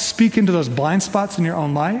helps speak into those blind spots in your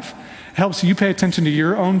own life. It helps you pay attention to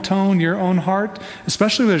your own tone, your own heart,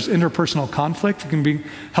 especially when there's interpersonal conflict. It can be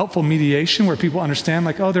helpful mediation where people understand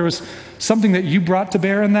like, oh, there was something that you brought to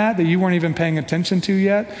bear in that you weren't even paying attention to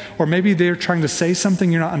yet. Or maybe they're trying to say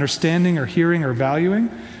something you're not understanding or hearing or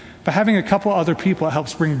valuing. By having a couple other people, it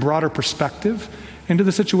helps bring broader perspective into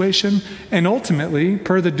the situation. And ultimately,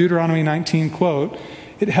 per the Deuteronomy 19 quote,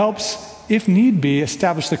 it helps, if need be,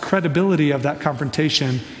 establish the credibility of that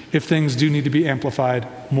confrontation if things do need to be amplified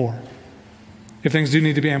more.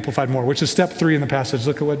 Which is step 3 in the passage.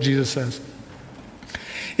 Look at what Jesus says.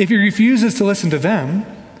 If he refuses to listen to them,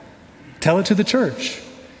 tell it to the church.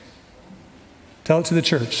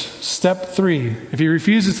 Step 3, if he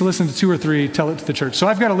refuses to listen to 2 or 3, tell it to the church. So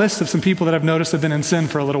I've got a list of some people that I've noticed have been in sin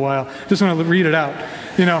for a little while. Just want to read it out.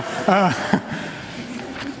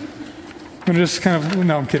 I'm just kind of,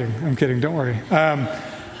 no, I'm kidding, don't worry.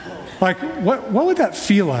 What would that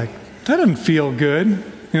feel like? That doesn't feel good.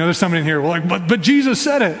 There's somebody in here, but Jesus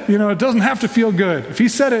said it. It doesn't have to feel good. If he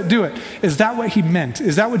said it, do it. Is that what he meant?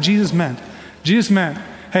 Is that what Jesus meant? Jesus meant,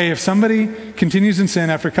 hey, if somebody continues in sin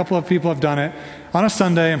after a couple of people have done it, on a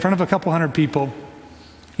Sunday in front of a couple hundred people,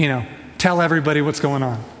 tell everybody what's going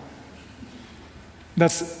on.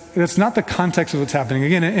 That's not the context of what's happening.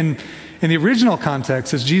 Again, in the original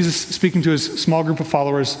context, is Jesus speaking to his small group of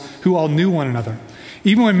followers who all knew one another.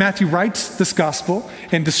 Even when Matthew writes this gospel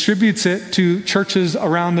and distributes it to churches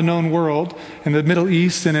around the known world, in the Middle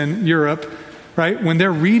East and in Europe, right? When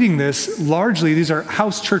they're reading this, largely these are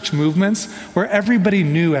house church movements where everybody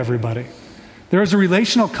knew everybody. There is a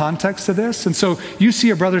relational context to this. And so you see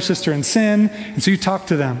a brother or sister in sin, and so you talk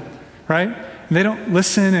to them, right? And they don't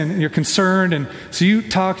listen, and you're concerned, and so you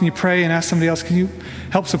talk and you pray and ask somebody else, can you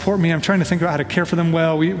help support me? I'm trying to think about how to care for them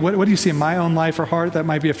well. What do you see in my own life or heart that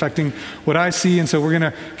might be affecting what I see? And so we're going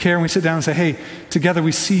to care, and we sit down and say, hey, together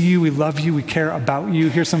we see you, we love you, we care about you.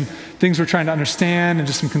 Here's some things we're trying to understand and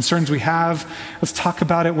just some concerns we have. Let's talk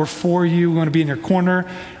about it. We're for you. We want to be in your corner,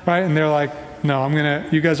 right? And they're like, no,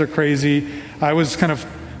 you guys are crazy. I was kind of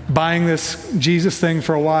buying this Jesus thing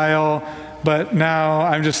for a while, but now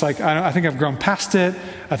I'm just like, I think I've grown past it.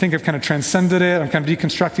 I think I've kind of transcended it. I'm kind of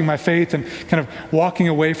deconstructing my faith and kind of walking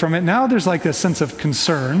away from it. Now there's like a sense of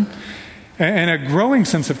concern and a growing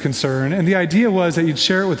sense of concern. And the idea was that you'd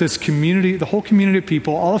share it with this community, the whole community of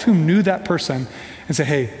people, all of whom knew that person, and say,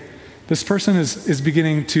 hey, this person is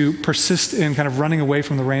beginning to persist in kind of running away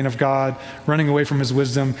from the reign of God, running away from his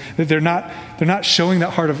wisdom. That they're not showing that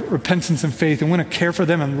heart of repentance and faith, and we want to care for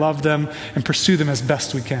them and love them and pursue them as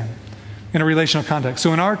best we can in a relational context.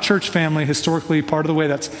 So in our church family, historically, part of the way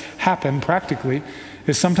that's happened practically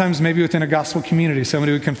is sometimes maybe within a gospel community,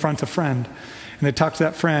 somebody would confront a friend, and they talk to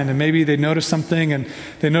that friend, and maybe they notice something, and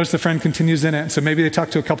they notice the friend continues in it. And so maybe they talk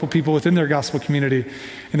to a couple people within their gospel community,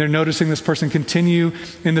 and they're noticing this person continue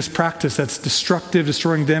in this practice that's destructive,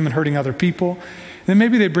 destroying them and hurting other people. And then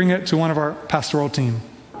maybe they bring it to one of our pastoral team.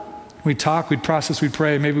 We'd talk, we'd process, we'd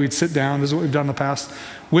pray, maybe we'd sit down, this is what we've done in the past,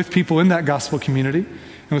 with people in that gospel community,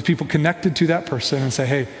 and with people connected to that person, and say,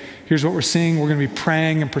 hey, here's what we're seeing. We're going to be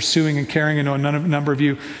praying and pursuing and caring. I know a number of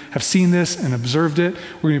you have seen this and observed it.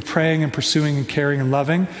 We're going to be praying and pursuing and caring and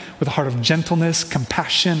loving with a heart of gentleness,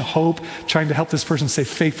 compassion, hope, trying to help this person stay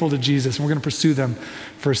faithful to Jesus. And we're going to pursue them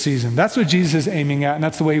for a season. That's what Jesus is aiming at, and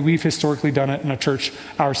that's the way we've historically done it in a church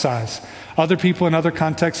our size. Other people in other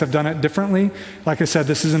contexts have done it differently. Like I said,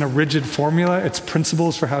 this isn't a rigid formula. It's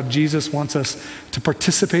principles for how Jesus wants us to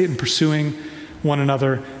participate in pursuing one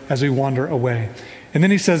another as we wander away. And then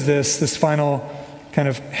he says this final kind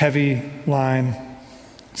of heavy line,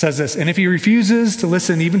 says this, and if he refuses to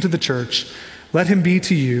listen even to the church, let him be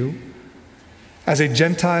to you as a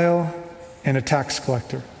Gentile and a tax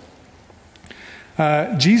collector.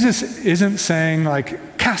 Jesus isn't saying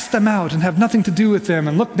like, cast them out and have nothing to do with them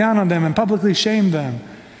and look down on them and publicly shame them.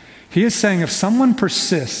 He is saying if someone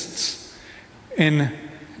persists in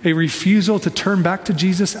a refusal to turn back to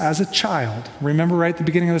Jesus as a child, remember right at the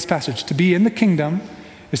beginning of this passage, to be in the kingdom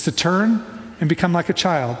is to turn and become like a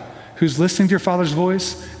child who's listening to your Father's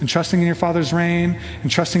voice and trusting in your Father's reign and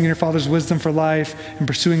trusting in your Father's wisdom for life and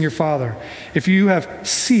pursuing your Father. If you have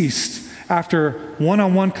ceased after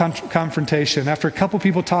one-on-one confrontation, after a couple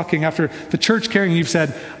people talking, after the church caring, you've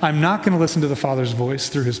said, I'm not going to listen to the Father's voice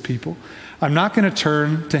through his people. I'm not going to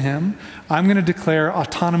turn to him. I'm going to declare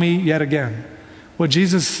autonomy yet again. What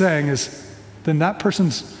Jesus is saying is, then that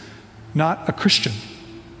person's not a Christian.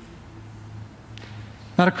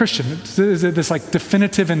 Not a Christian. Is it this like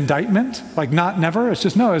definitive indictment? Like not never? It's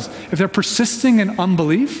just no. If they're persisting in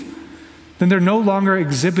unbelief, then they're no longer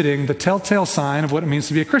exhibiting the telltale sign of what it means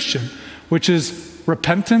to be a Christian, which is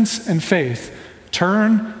repentance and faith.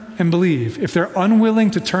 Turn and believe. If they're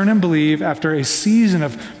unwilling to turn and believe after a season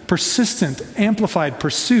of persistent, amplified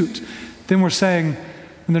pursuit, then we're saying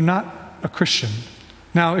they're not a Christian.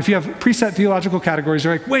 Now, if you have preset theological categories,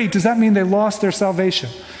 you're like, wait, does that mean they lost their salvation?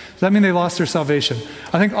 Does that mean they lost their salvation?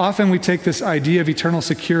 I think often we take this idea of eternal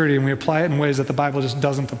security and we apply it in ways that the Bible just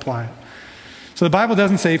doesn't apply it. So the Bible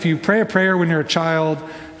doesn't say if you pray a prayer when you're a child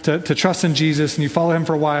to trust in Jesus and you follow him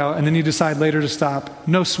for a while and then you decide later to stop,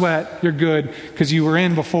 no sweat, you're good because you were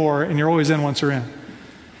in before and you're always in once you're in.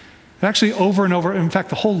 Actually, over and over, in fact,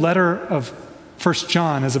 the whole letter of 1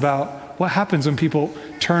 John is about what happens when people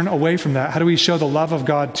turn away from that. How do we show the love of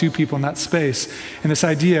God to people in that space? And this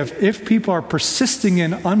idea of if people are persisting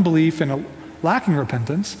in unbelief and lacking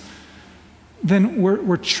repentance, then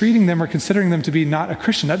we're treating them or considering them to be not a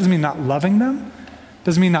Christian. That doesn't mean not loving them.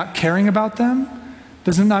 Doesn't mean not caring about them.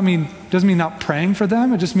 Doesn't mean not praying for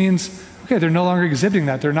them. It just means, okay, they're no longer exhibiting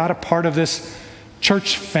that. They're not a part of this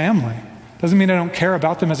church family. Doesn't mean I don't care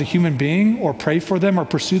about them as a human being or pray for them or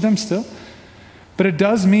pursue them still. But it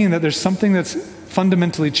does mean that there's something that's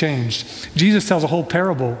fundamentally changed. Jesus tells a whole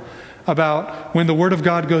parable about when the word of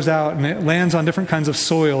God goes out and it lands on different kinds of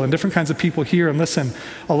soil and different kinds of people hear and listen.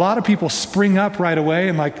 A lot of people spring up right away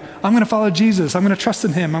and like, I'm going to follow Jesus. I'm going to trust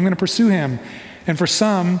in him. I'm going to pursue him. And for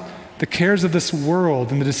some, the cares of this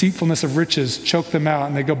world and the deceitfulness of riches choke them out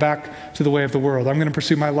and they go back to the way of the world. I'm going to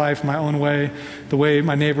pursue my life my own way, the way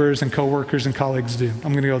my neighbors and coworkers and colleagues do.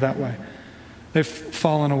 I'm going to go that way. They've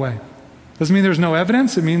fallen away. Doesn't mean there's no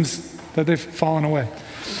evidence. It means that they've fallen away.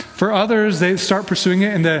 For others, they start pursuing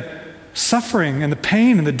it and the suffering and the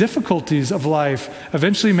pain and the difficulties of life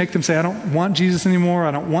eventually make them say, I don't want Jesus anymore.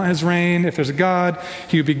 I don't want his reign. If there's a God,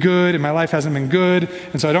 he would be good and my life hasn't been good.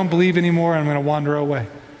 And so I don't believe anymore and I'm going to wander away.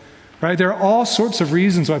 Right? There are all sorts of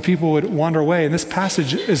reasons why people would wander away. And this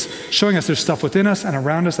passage is showing us there's stuff within us and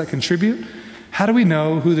around us that contribute. How do we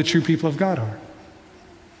know who the true people of God are?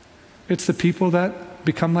 It's the people that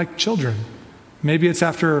become like children. Maybe it's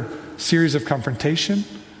after a series of confrontation.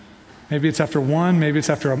 Maybe it's after one. Maybe it's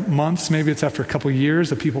after months. Maybe it's after a couple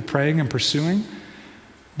years of people praying and pursuing.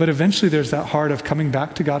 But eventually there's that heart of coming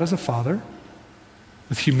back to God as a father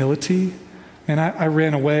with humility. And I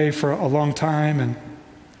ran away for a long time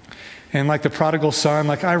and like the prodigal son,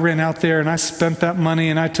 like I ran out there and I spent that money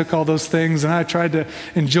and I took all those things and I tried to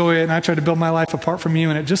enjoy it and I tried to build my life apart from you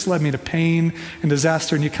and it just led me to pain and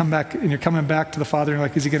disaster. And you come back and you're coming back to the Father and you're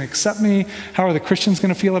like, is he going to accept me? How are the Christians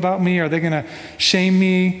going to feel about me? Are they going to shame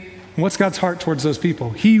me? And what's God's heart towards those people?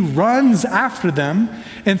 He runs after them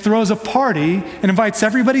and throws a party and invites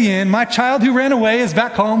everybody in. My child who ran away is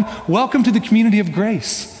back home. Welcome to the community of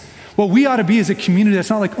grace. What we ought to be is a community that's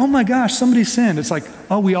not like, oh my gosh, somebody sinned. It's like,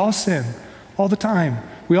 oh, we all sin all the time.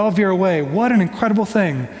 We all veer away. What an incredible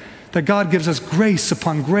thing that God gives us grace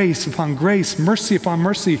upon grace upon grace, mercy upon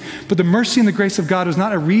mercy. But the mercy and the grace of God is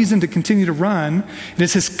not a reason to continue to run. It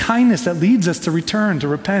is his kindness that leads us to return, to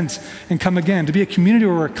repent, and come again. To be a community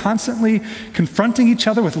where we're constantly confronting each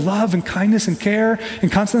other with love and kindness and care and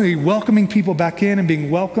constantly welcoming people back in and being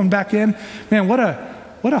welcomed back in. Man, what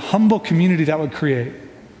a humble community that would create.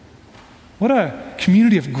 What a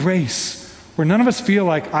community of grace where none of us feel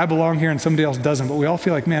like I belong here and somebody else doesn't, but we all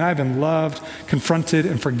feel like, man, I've been loved, confronted,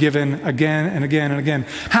 and forgiven again and again and again.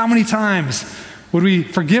 How many times would we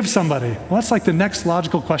forgive somebody? Well, that's like the next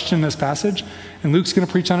logical question in this passage, and Luke's going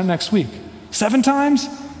to preach on it next week. 7 times?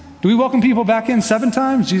 Do we welcome people back in 7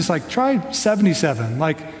 times? Jesus like, try 77.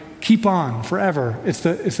 Like, keep on forever. It's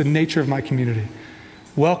the nature of my community.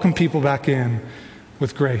 Welcome people back in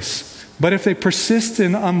with grace. But if they persist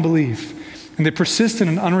in unbelief, and they persist in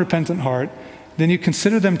an unrepentant heart, then you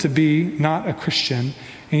consider them to be not a Christian,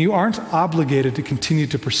 and you aren't obligated to continue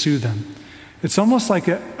to pursue them. It's almost like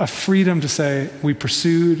a freedom to say, we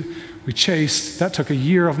pursued, we chased. That took a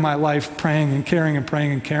year of my life praying and caring and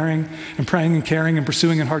praying and caring and praying and caring and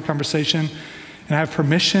pursuing in hard conversation. And I have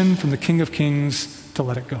permission from the King of Kings to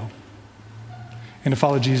let it go and to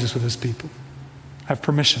follow Jesus with his people. I have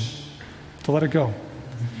permission to let it go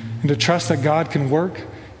and to trust that God can work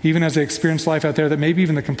even as they experience life out there, that maybe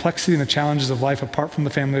even the complexity and the challenges of life apart from the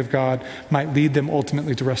family of God might lead them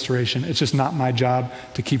ultimately to restoration. It's just not my job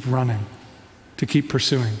to keep running, to keep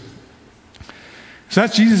pursuing. So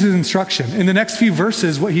that's Jesus' instruction. In the next few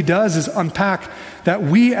verses, what he does is unpack that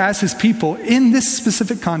we as his people, in this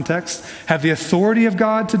specific context, have the authority of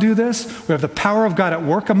God to do this, we have the power of God at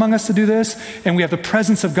work among us to do this, and we have the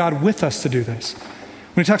presence of God with us to do this.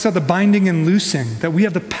 When he talks about the binding and loosing, that we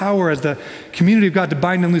have the power as the community of God to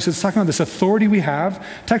bind and loose, it's talking about this authority we have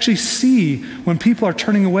to actually see when people are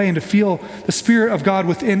turning away and to feel the Spirit of God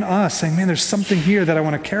within us saying, man, there's something here that I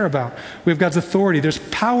want to care about. We have God's authority. There's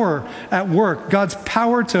power at work. God's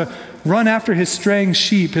power to run after his straying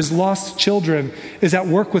sheep, his lost children, is at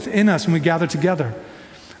work within us when we gather together.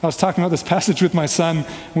 I was talking about this passage with my son,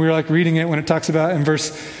 and we were like reading it when it talks about in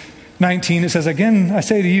verse 19, it says, again, I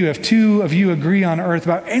say to you, if two of you agree on earth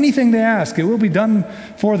about anything they ask, it will be done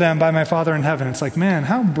for them by my Father in heaven. It's like, man,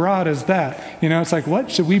 how broad is that? You know, it's like, what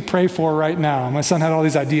should we pray for right now? My son had all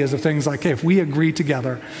these ideas of things like, hey, if we agree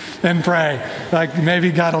together and pray, like maybe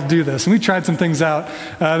God will do this. And we tried some things out.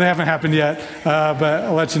 They haven't happened yet, but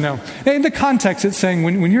I'll let you know. In the context, it's saying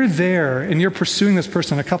when you're there and you're pursuing this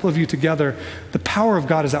person, a couple of you together, the power of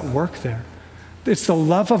God is at work there. It's the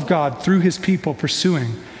love of God through his people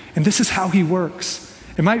pursuing. And this is how he works.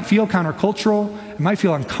 It might feel countercultural. It might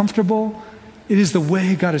feel uncomfortable. It is the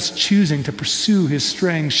way God is choosing to pursue his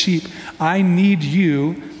straying sheep. I need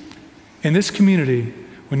you in this community.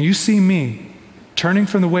 When you see me turning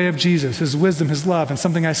from the way of Jesus, his wisdom, his love, and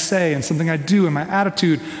something I say and something I do and my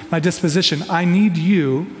attitude, my disposition, I need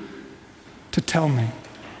you to tell me.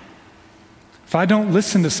 If I don't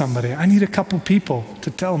listen to somebody, I need a couple people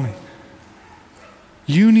to tell me.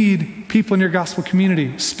 You need people in your gospel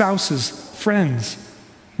community, spouses, friends.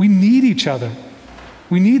 We need each other.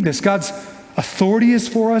 We need this. God's authority is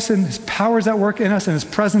for us, and his power is at work in us, and his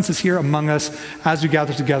presence is here among us as we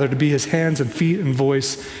gather together to be his hands and feet and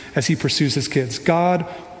voice as he pursues his kids. God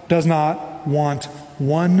does not want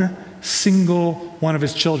one single one of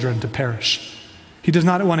his children to perish. He does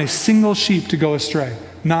not want a single sheep to go astray,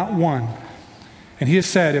 not one. And he has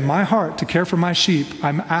said, in my heart, to care for my sheep,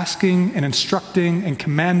 I'm asking and instructing and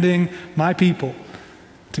commanding my people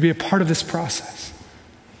to be a part of this process,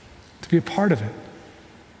 to be a part of it,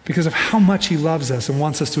 because of how much he loves us and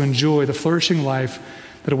wants us to enjoy the flourishing life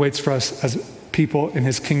that awaits for us as people in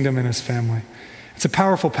his kingdom and his family. It's a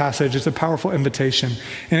powerful passage. It's a powerful invitation.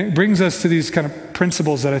 And it brings us to these kind of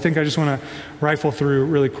principles that I think I just want to rifle through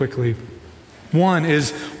really quickly. One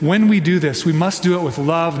is, when we do this, we must do it with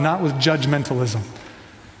love, not with judgmentalism.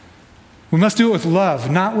 We must do it with love,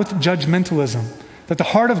 not with judgmentalism. That the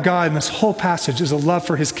heart of God in this whole passage is a love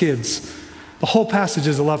for his kids. The whole passage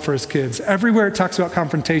is a love for his kids. Everywhere it talks about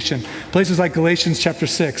confrontation, places like Galatians chapter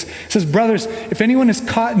 6, it says, brothers, if anyone is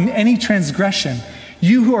caught in any transgression,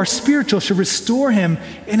 you who are spiritual should restore him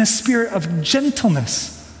in a spirit of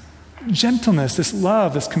gentleness. Gentleness, this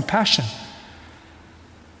love, this compassion.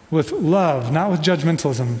 With love, not with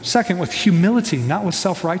judgmentalism. Second, with humility, not with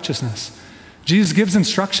self-righteousness. Jesus gives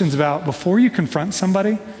instructions about, before you confront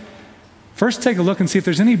somebody, first take a look and see if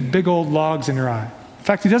there's any big old logs in your eye. In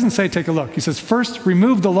fact, he doesn't say take a look. He says, first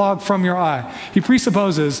remove the log from your eye. He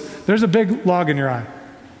presupposes there's a big log in your eye.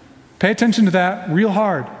 Pay attention to that real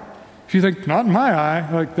hard. If you think, not in my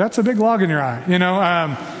eye, like that's a big log in your eye. You know,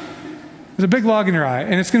 there's a big log in your eye.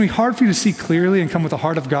 And it's going to be hard for you to see clearly and come with the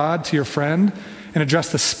heart of God to your friend and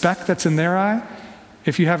address the speck that's in their eye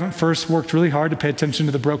if you haven't first worked really hard to pay attention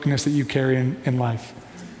to the brokenness that you carry in life.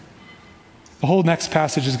 The whole next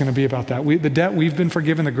passage is going to be about that. The debt we've been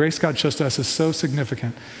forgiven, the grace God shows to us is so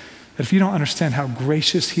significant that if you don't understand how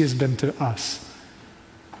gracious he has been to us,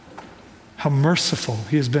 how merciful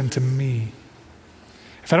he has been to me,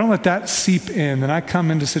 if I don't let that seep in, then I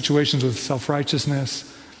come into situations with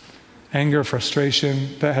self-righteousness, anger,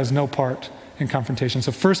 frustration that has no part in confrontation.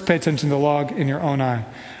 So first, pay attention to the log in your own eye.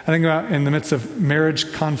 I think about in the midst of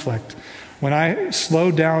marriage conflict, when I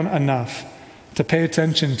slow down enough to pay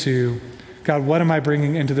attention to, God, what am I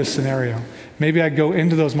bringing into this scenario? Maybe I go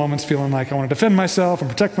into those moments feeling like I want to defend myself and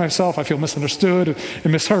protect myself. I feel misunderstood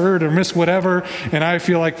and misheard or miss whatever. And I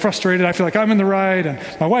feel like frustrated. I feel like I'm in the right and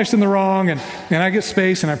my wife's in the wrong. And I get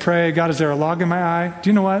space and I pray, God, is there a log in my eye? Do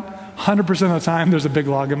you know what? 100% of the time, there's a big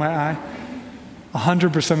log in my eye.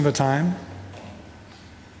 100% of the time.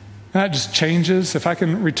 And that just changes. If I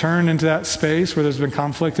can return into that space where there's been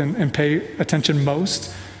conflict and pay attention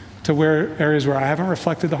most to areas where I haven't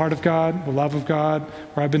reflected the heart of God, the love of God,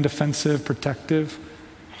 where I've been defensive, protective.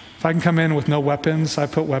 If I can come in with no weapons, I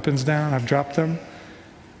put weapons down, I've dropped them.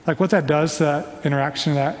 Like what that does to that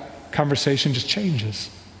interaction, that conversation just changes.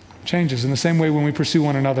 Changes. In the same way when we pursue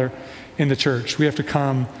one another in the church, we have to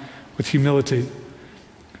come with humility. And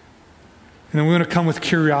then we want to come with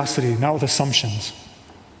curiosity, not with assumptions,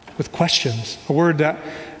 with questions. A word that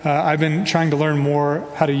I've been trying to learn more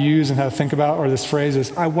how to use and how to think about, or this phrase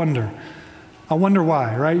is, I wonder. I wonder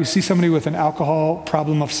why, right? You see somebody with an alcohol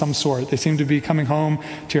problem of some sort. They seem to be coming home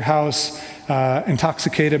to your house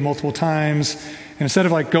intoxicated multiple times. And instead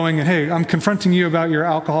of like going and, hey, I'm confronting you about your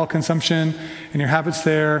alcohol consumption and your habits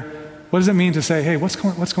there, what does it mean to say, hey, what's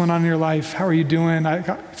going on in your life? How are you doing? I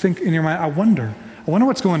think in your mind, I wonder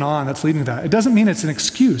what's going on that's leading to that. It doesn't mean it's an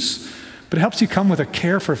excuse, but it helps you come with a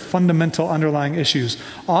care for fundamental underlying issues.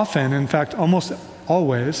 Often, in fact, almost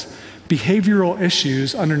always, behavioral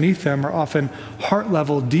issues underneath them are often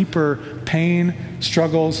heart-level, deeper pain,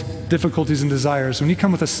 struggles, difficulties, and desires. When you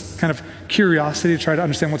come with this kind of curiosity to try to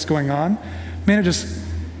understand what's going on, man,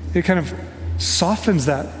 it kind of softens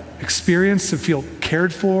that experience to feel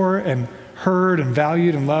cared for and heard and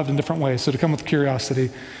valued and loved in different ways. So to come with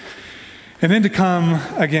curiosity. And then to come,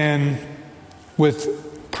 again,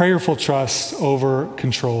 with prayerful trust over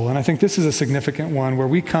control. And I think this is a significant one where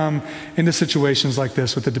we come into situations like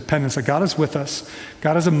this with the dependence that God is with us,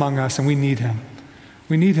 God is among us, and we need him.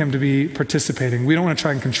 We need him to be participating. We don't want to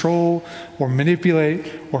try and control or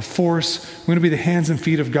manipulate or force. We want to be the hands and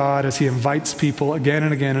feet of God as he invites people again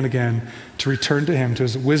and again and again to return to him, to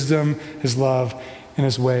his wisdom, his love, and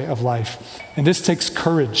his way of life. And this takes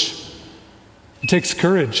courage. It takes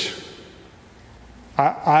courage.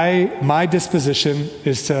 My disposition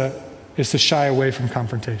is to shy away from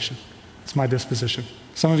confrontation. It's my disposition.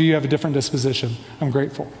 Some of you have a different disposition. I'm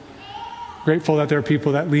grateful. Grateful that there are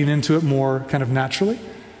people that lean into it more kind of naturally.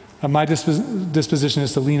 My disposition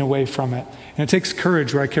is to lean away from it. And it takes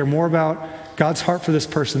courage where I care more about God's heart for this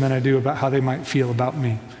person than I do about how they might feel about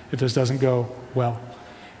me if this doesn't go well.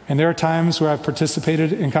 And there are times where I've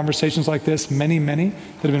participated in conversations like this, many, that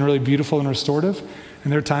have been really beautiful and restorative.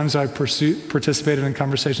 And there are times I've participated in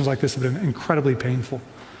conversations like this that have been incredibly painful,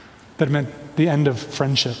 that have meant the end of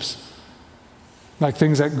friendships, like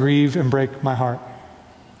things that grieve and break my heart.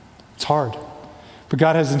 It's hard. But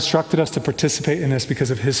God has instructed us to participate in this because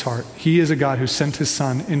of his heart. He is a God who sent his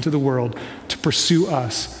son into the world to pursue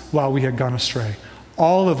us while we had gone astray.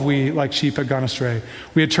 All of we, like sheep, had gone astray.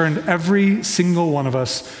 We had turned every single one of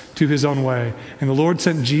us to his own way. And the Lord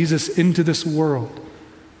sent Jesus into this world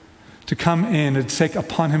to come in and take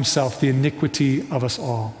upon himself the iniquity of us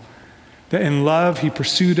all. That in love, he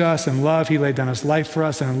pursued us. In love, he laid down his life for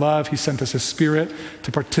us. And in love, he sent us his spirit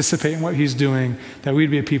to participate in what he's doing, that we'd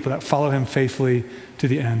be a people that follow him faithfully to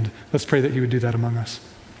the end. Let's pray that he would do that among us.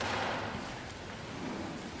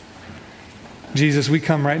 Jesus, we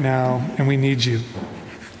come right now and we need you.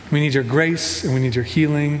 We need your grace and we need your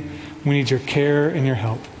healing. We need your care and your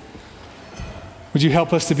help. Would you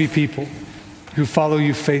help us to be people who follow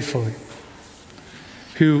you faithfully,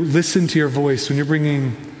 who listen to your voice when you're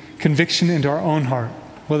bringing conviction into our own heart,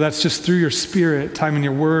 whether that's just through your spirit, time in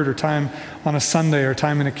your word, or time on a Sunday, or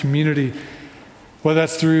time in a community, whether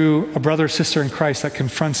that's through a brother or sister in Christ that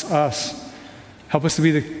confronts us. Help us to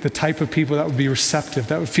be the type of people that would be receptive,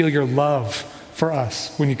 that would feel your love for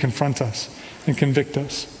us when you confront us and convict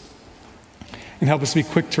us. And help us to be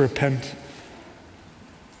quick to repent.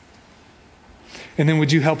 And then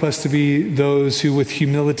would you help us to be those who with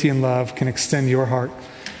humility and love can extend your heart,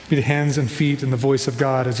 be the hands and feet and the voice of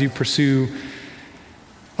God as you pursue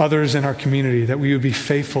others in our community, that we would be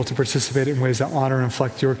faithful to participate in ways that honor and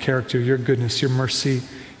reflect your character, your goodness, your mercy,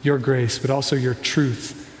 your grace, but also your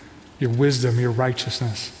truth, your wisdom, your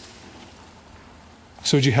righteousness.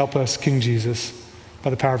 So would you help us, King Jesus, by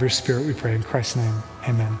the power of your Spirit, we pray in Christ's name,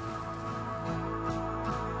 amen.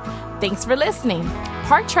 Thanks for listening.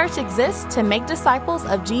 Park Church exists to make disciples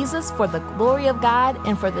of Jesus for the glory of God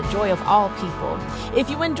and for the joy of all people. If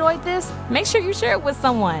you enjoyed this, make sure you share it with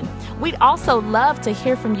someone. We'd also love to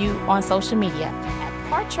hear from you on social media at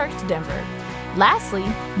Park Church Denver. Lastly,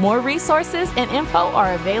 more resources and info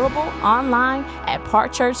are available online at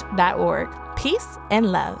parkchurch.org. Peace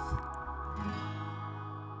and love.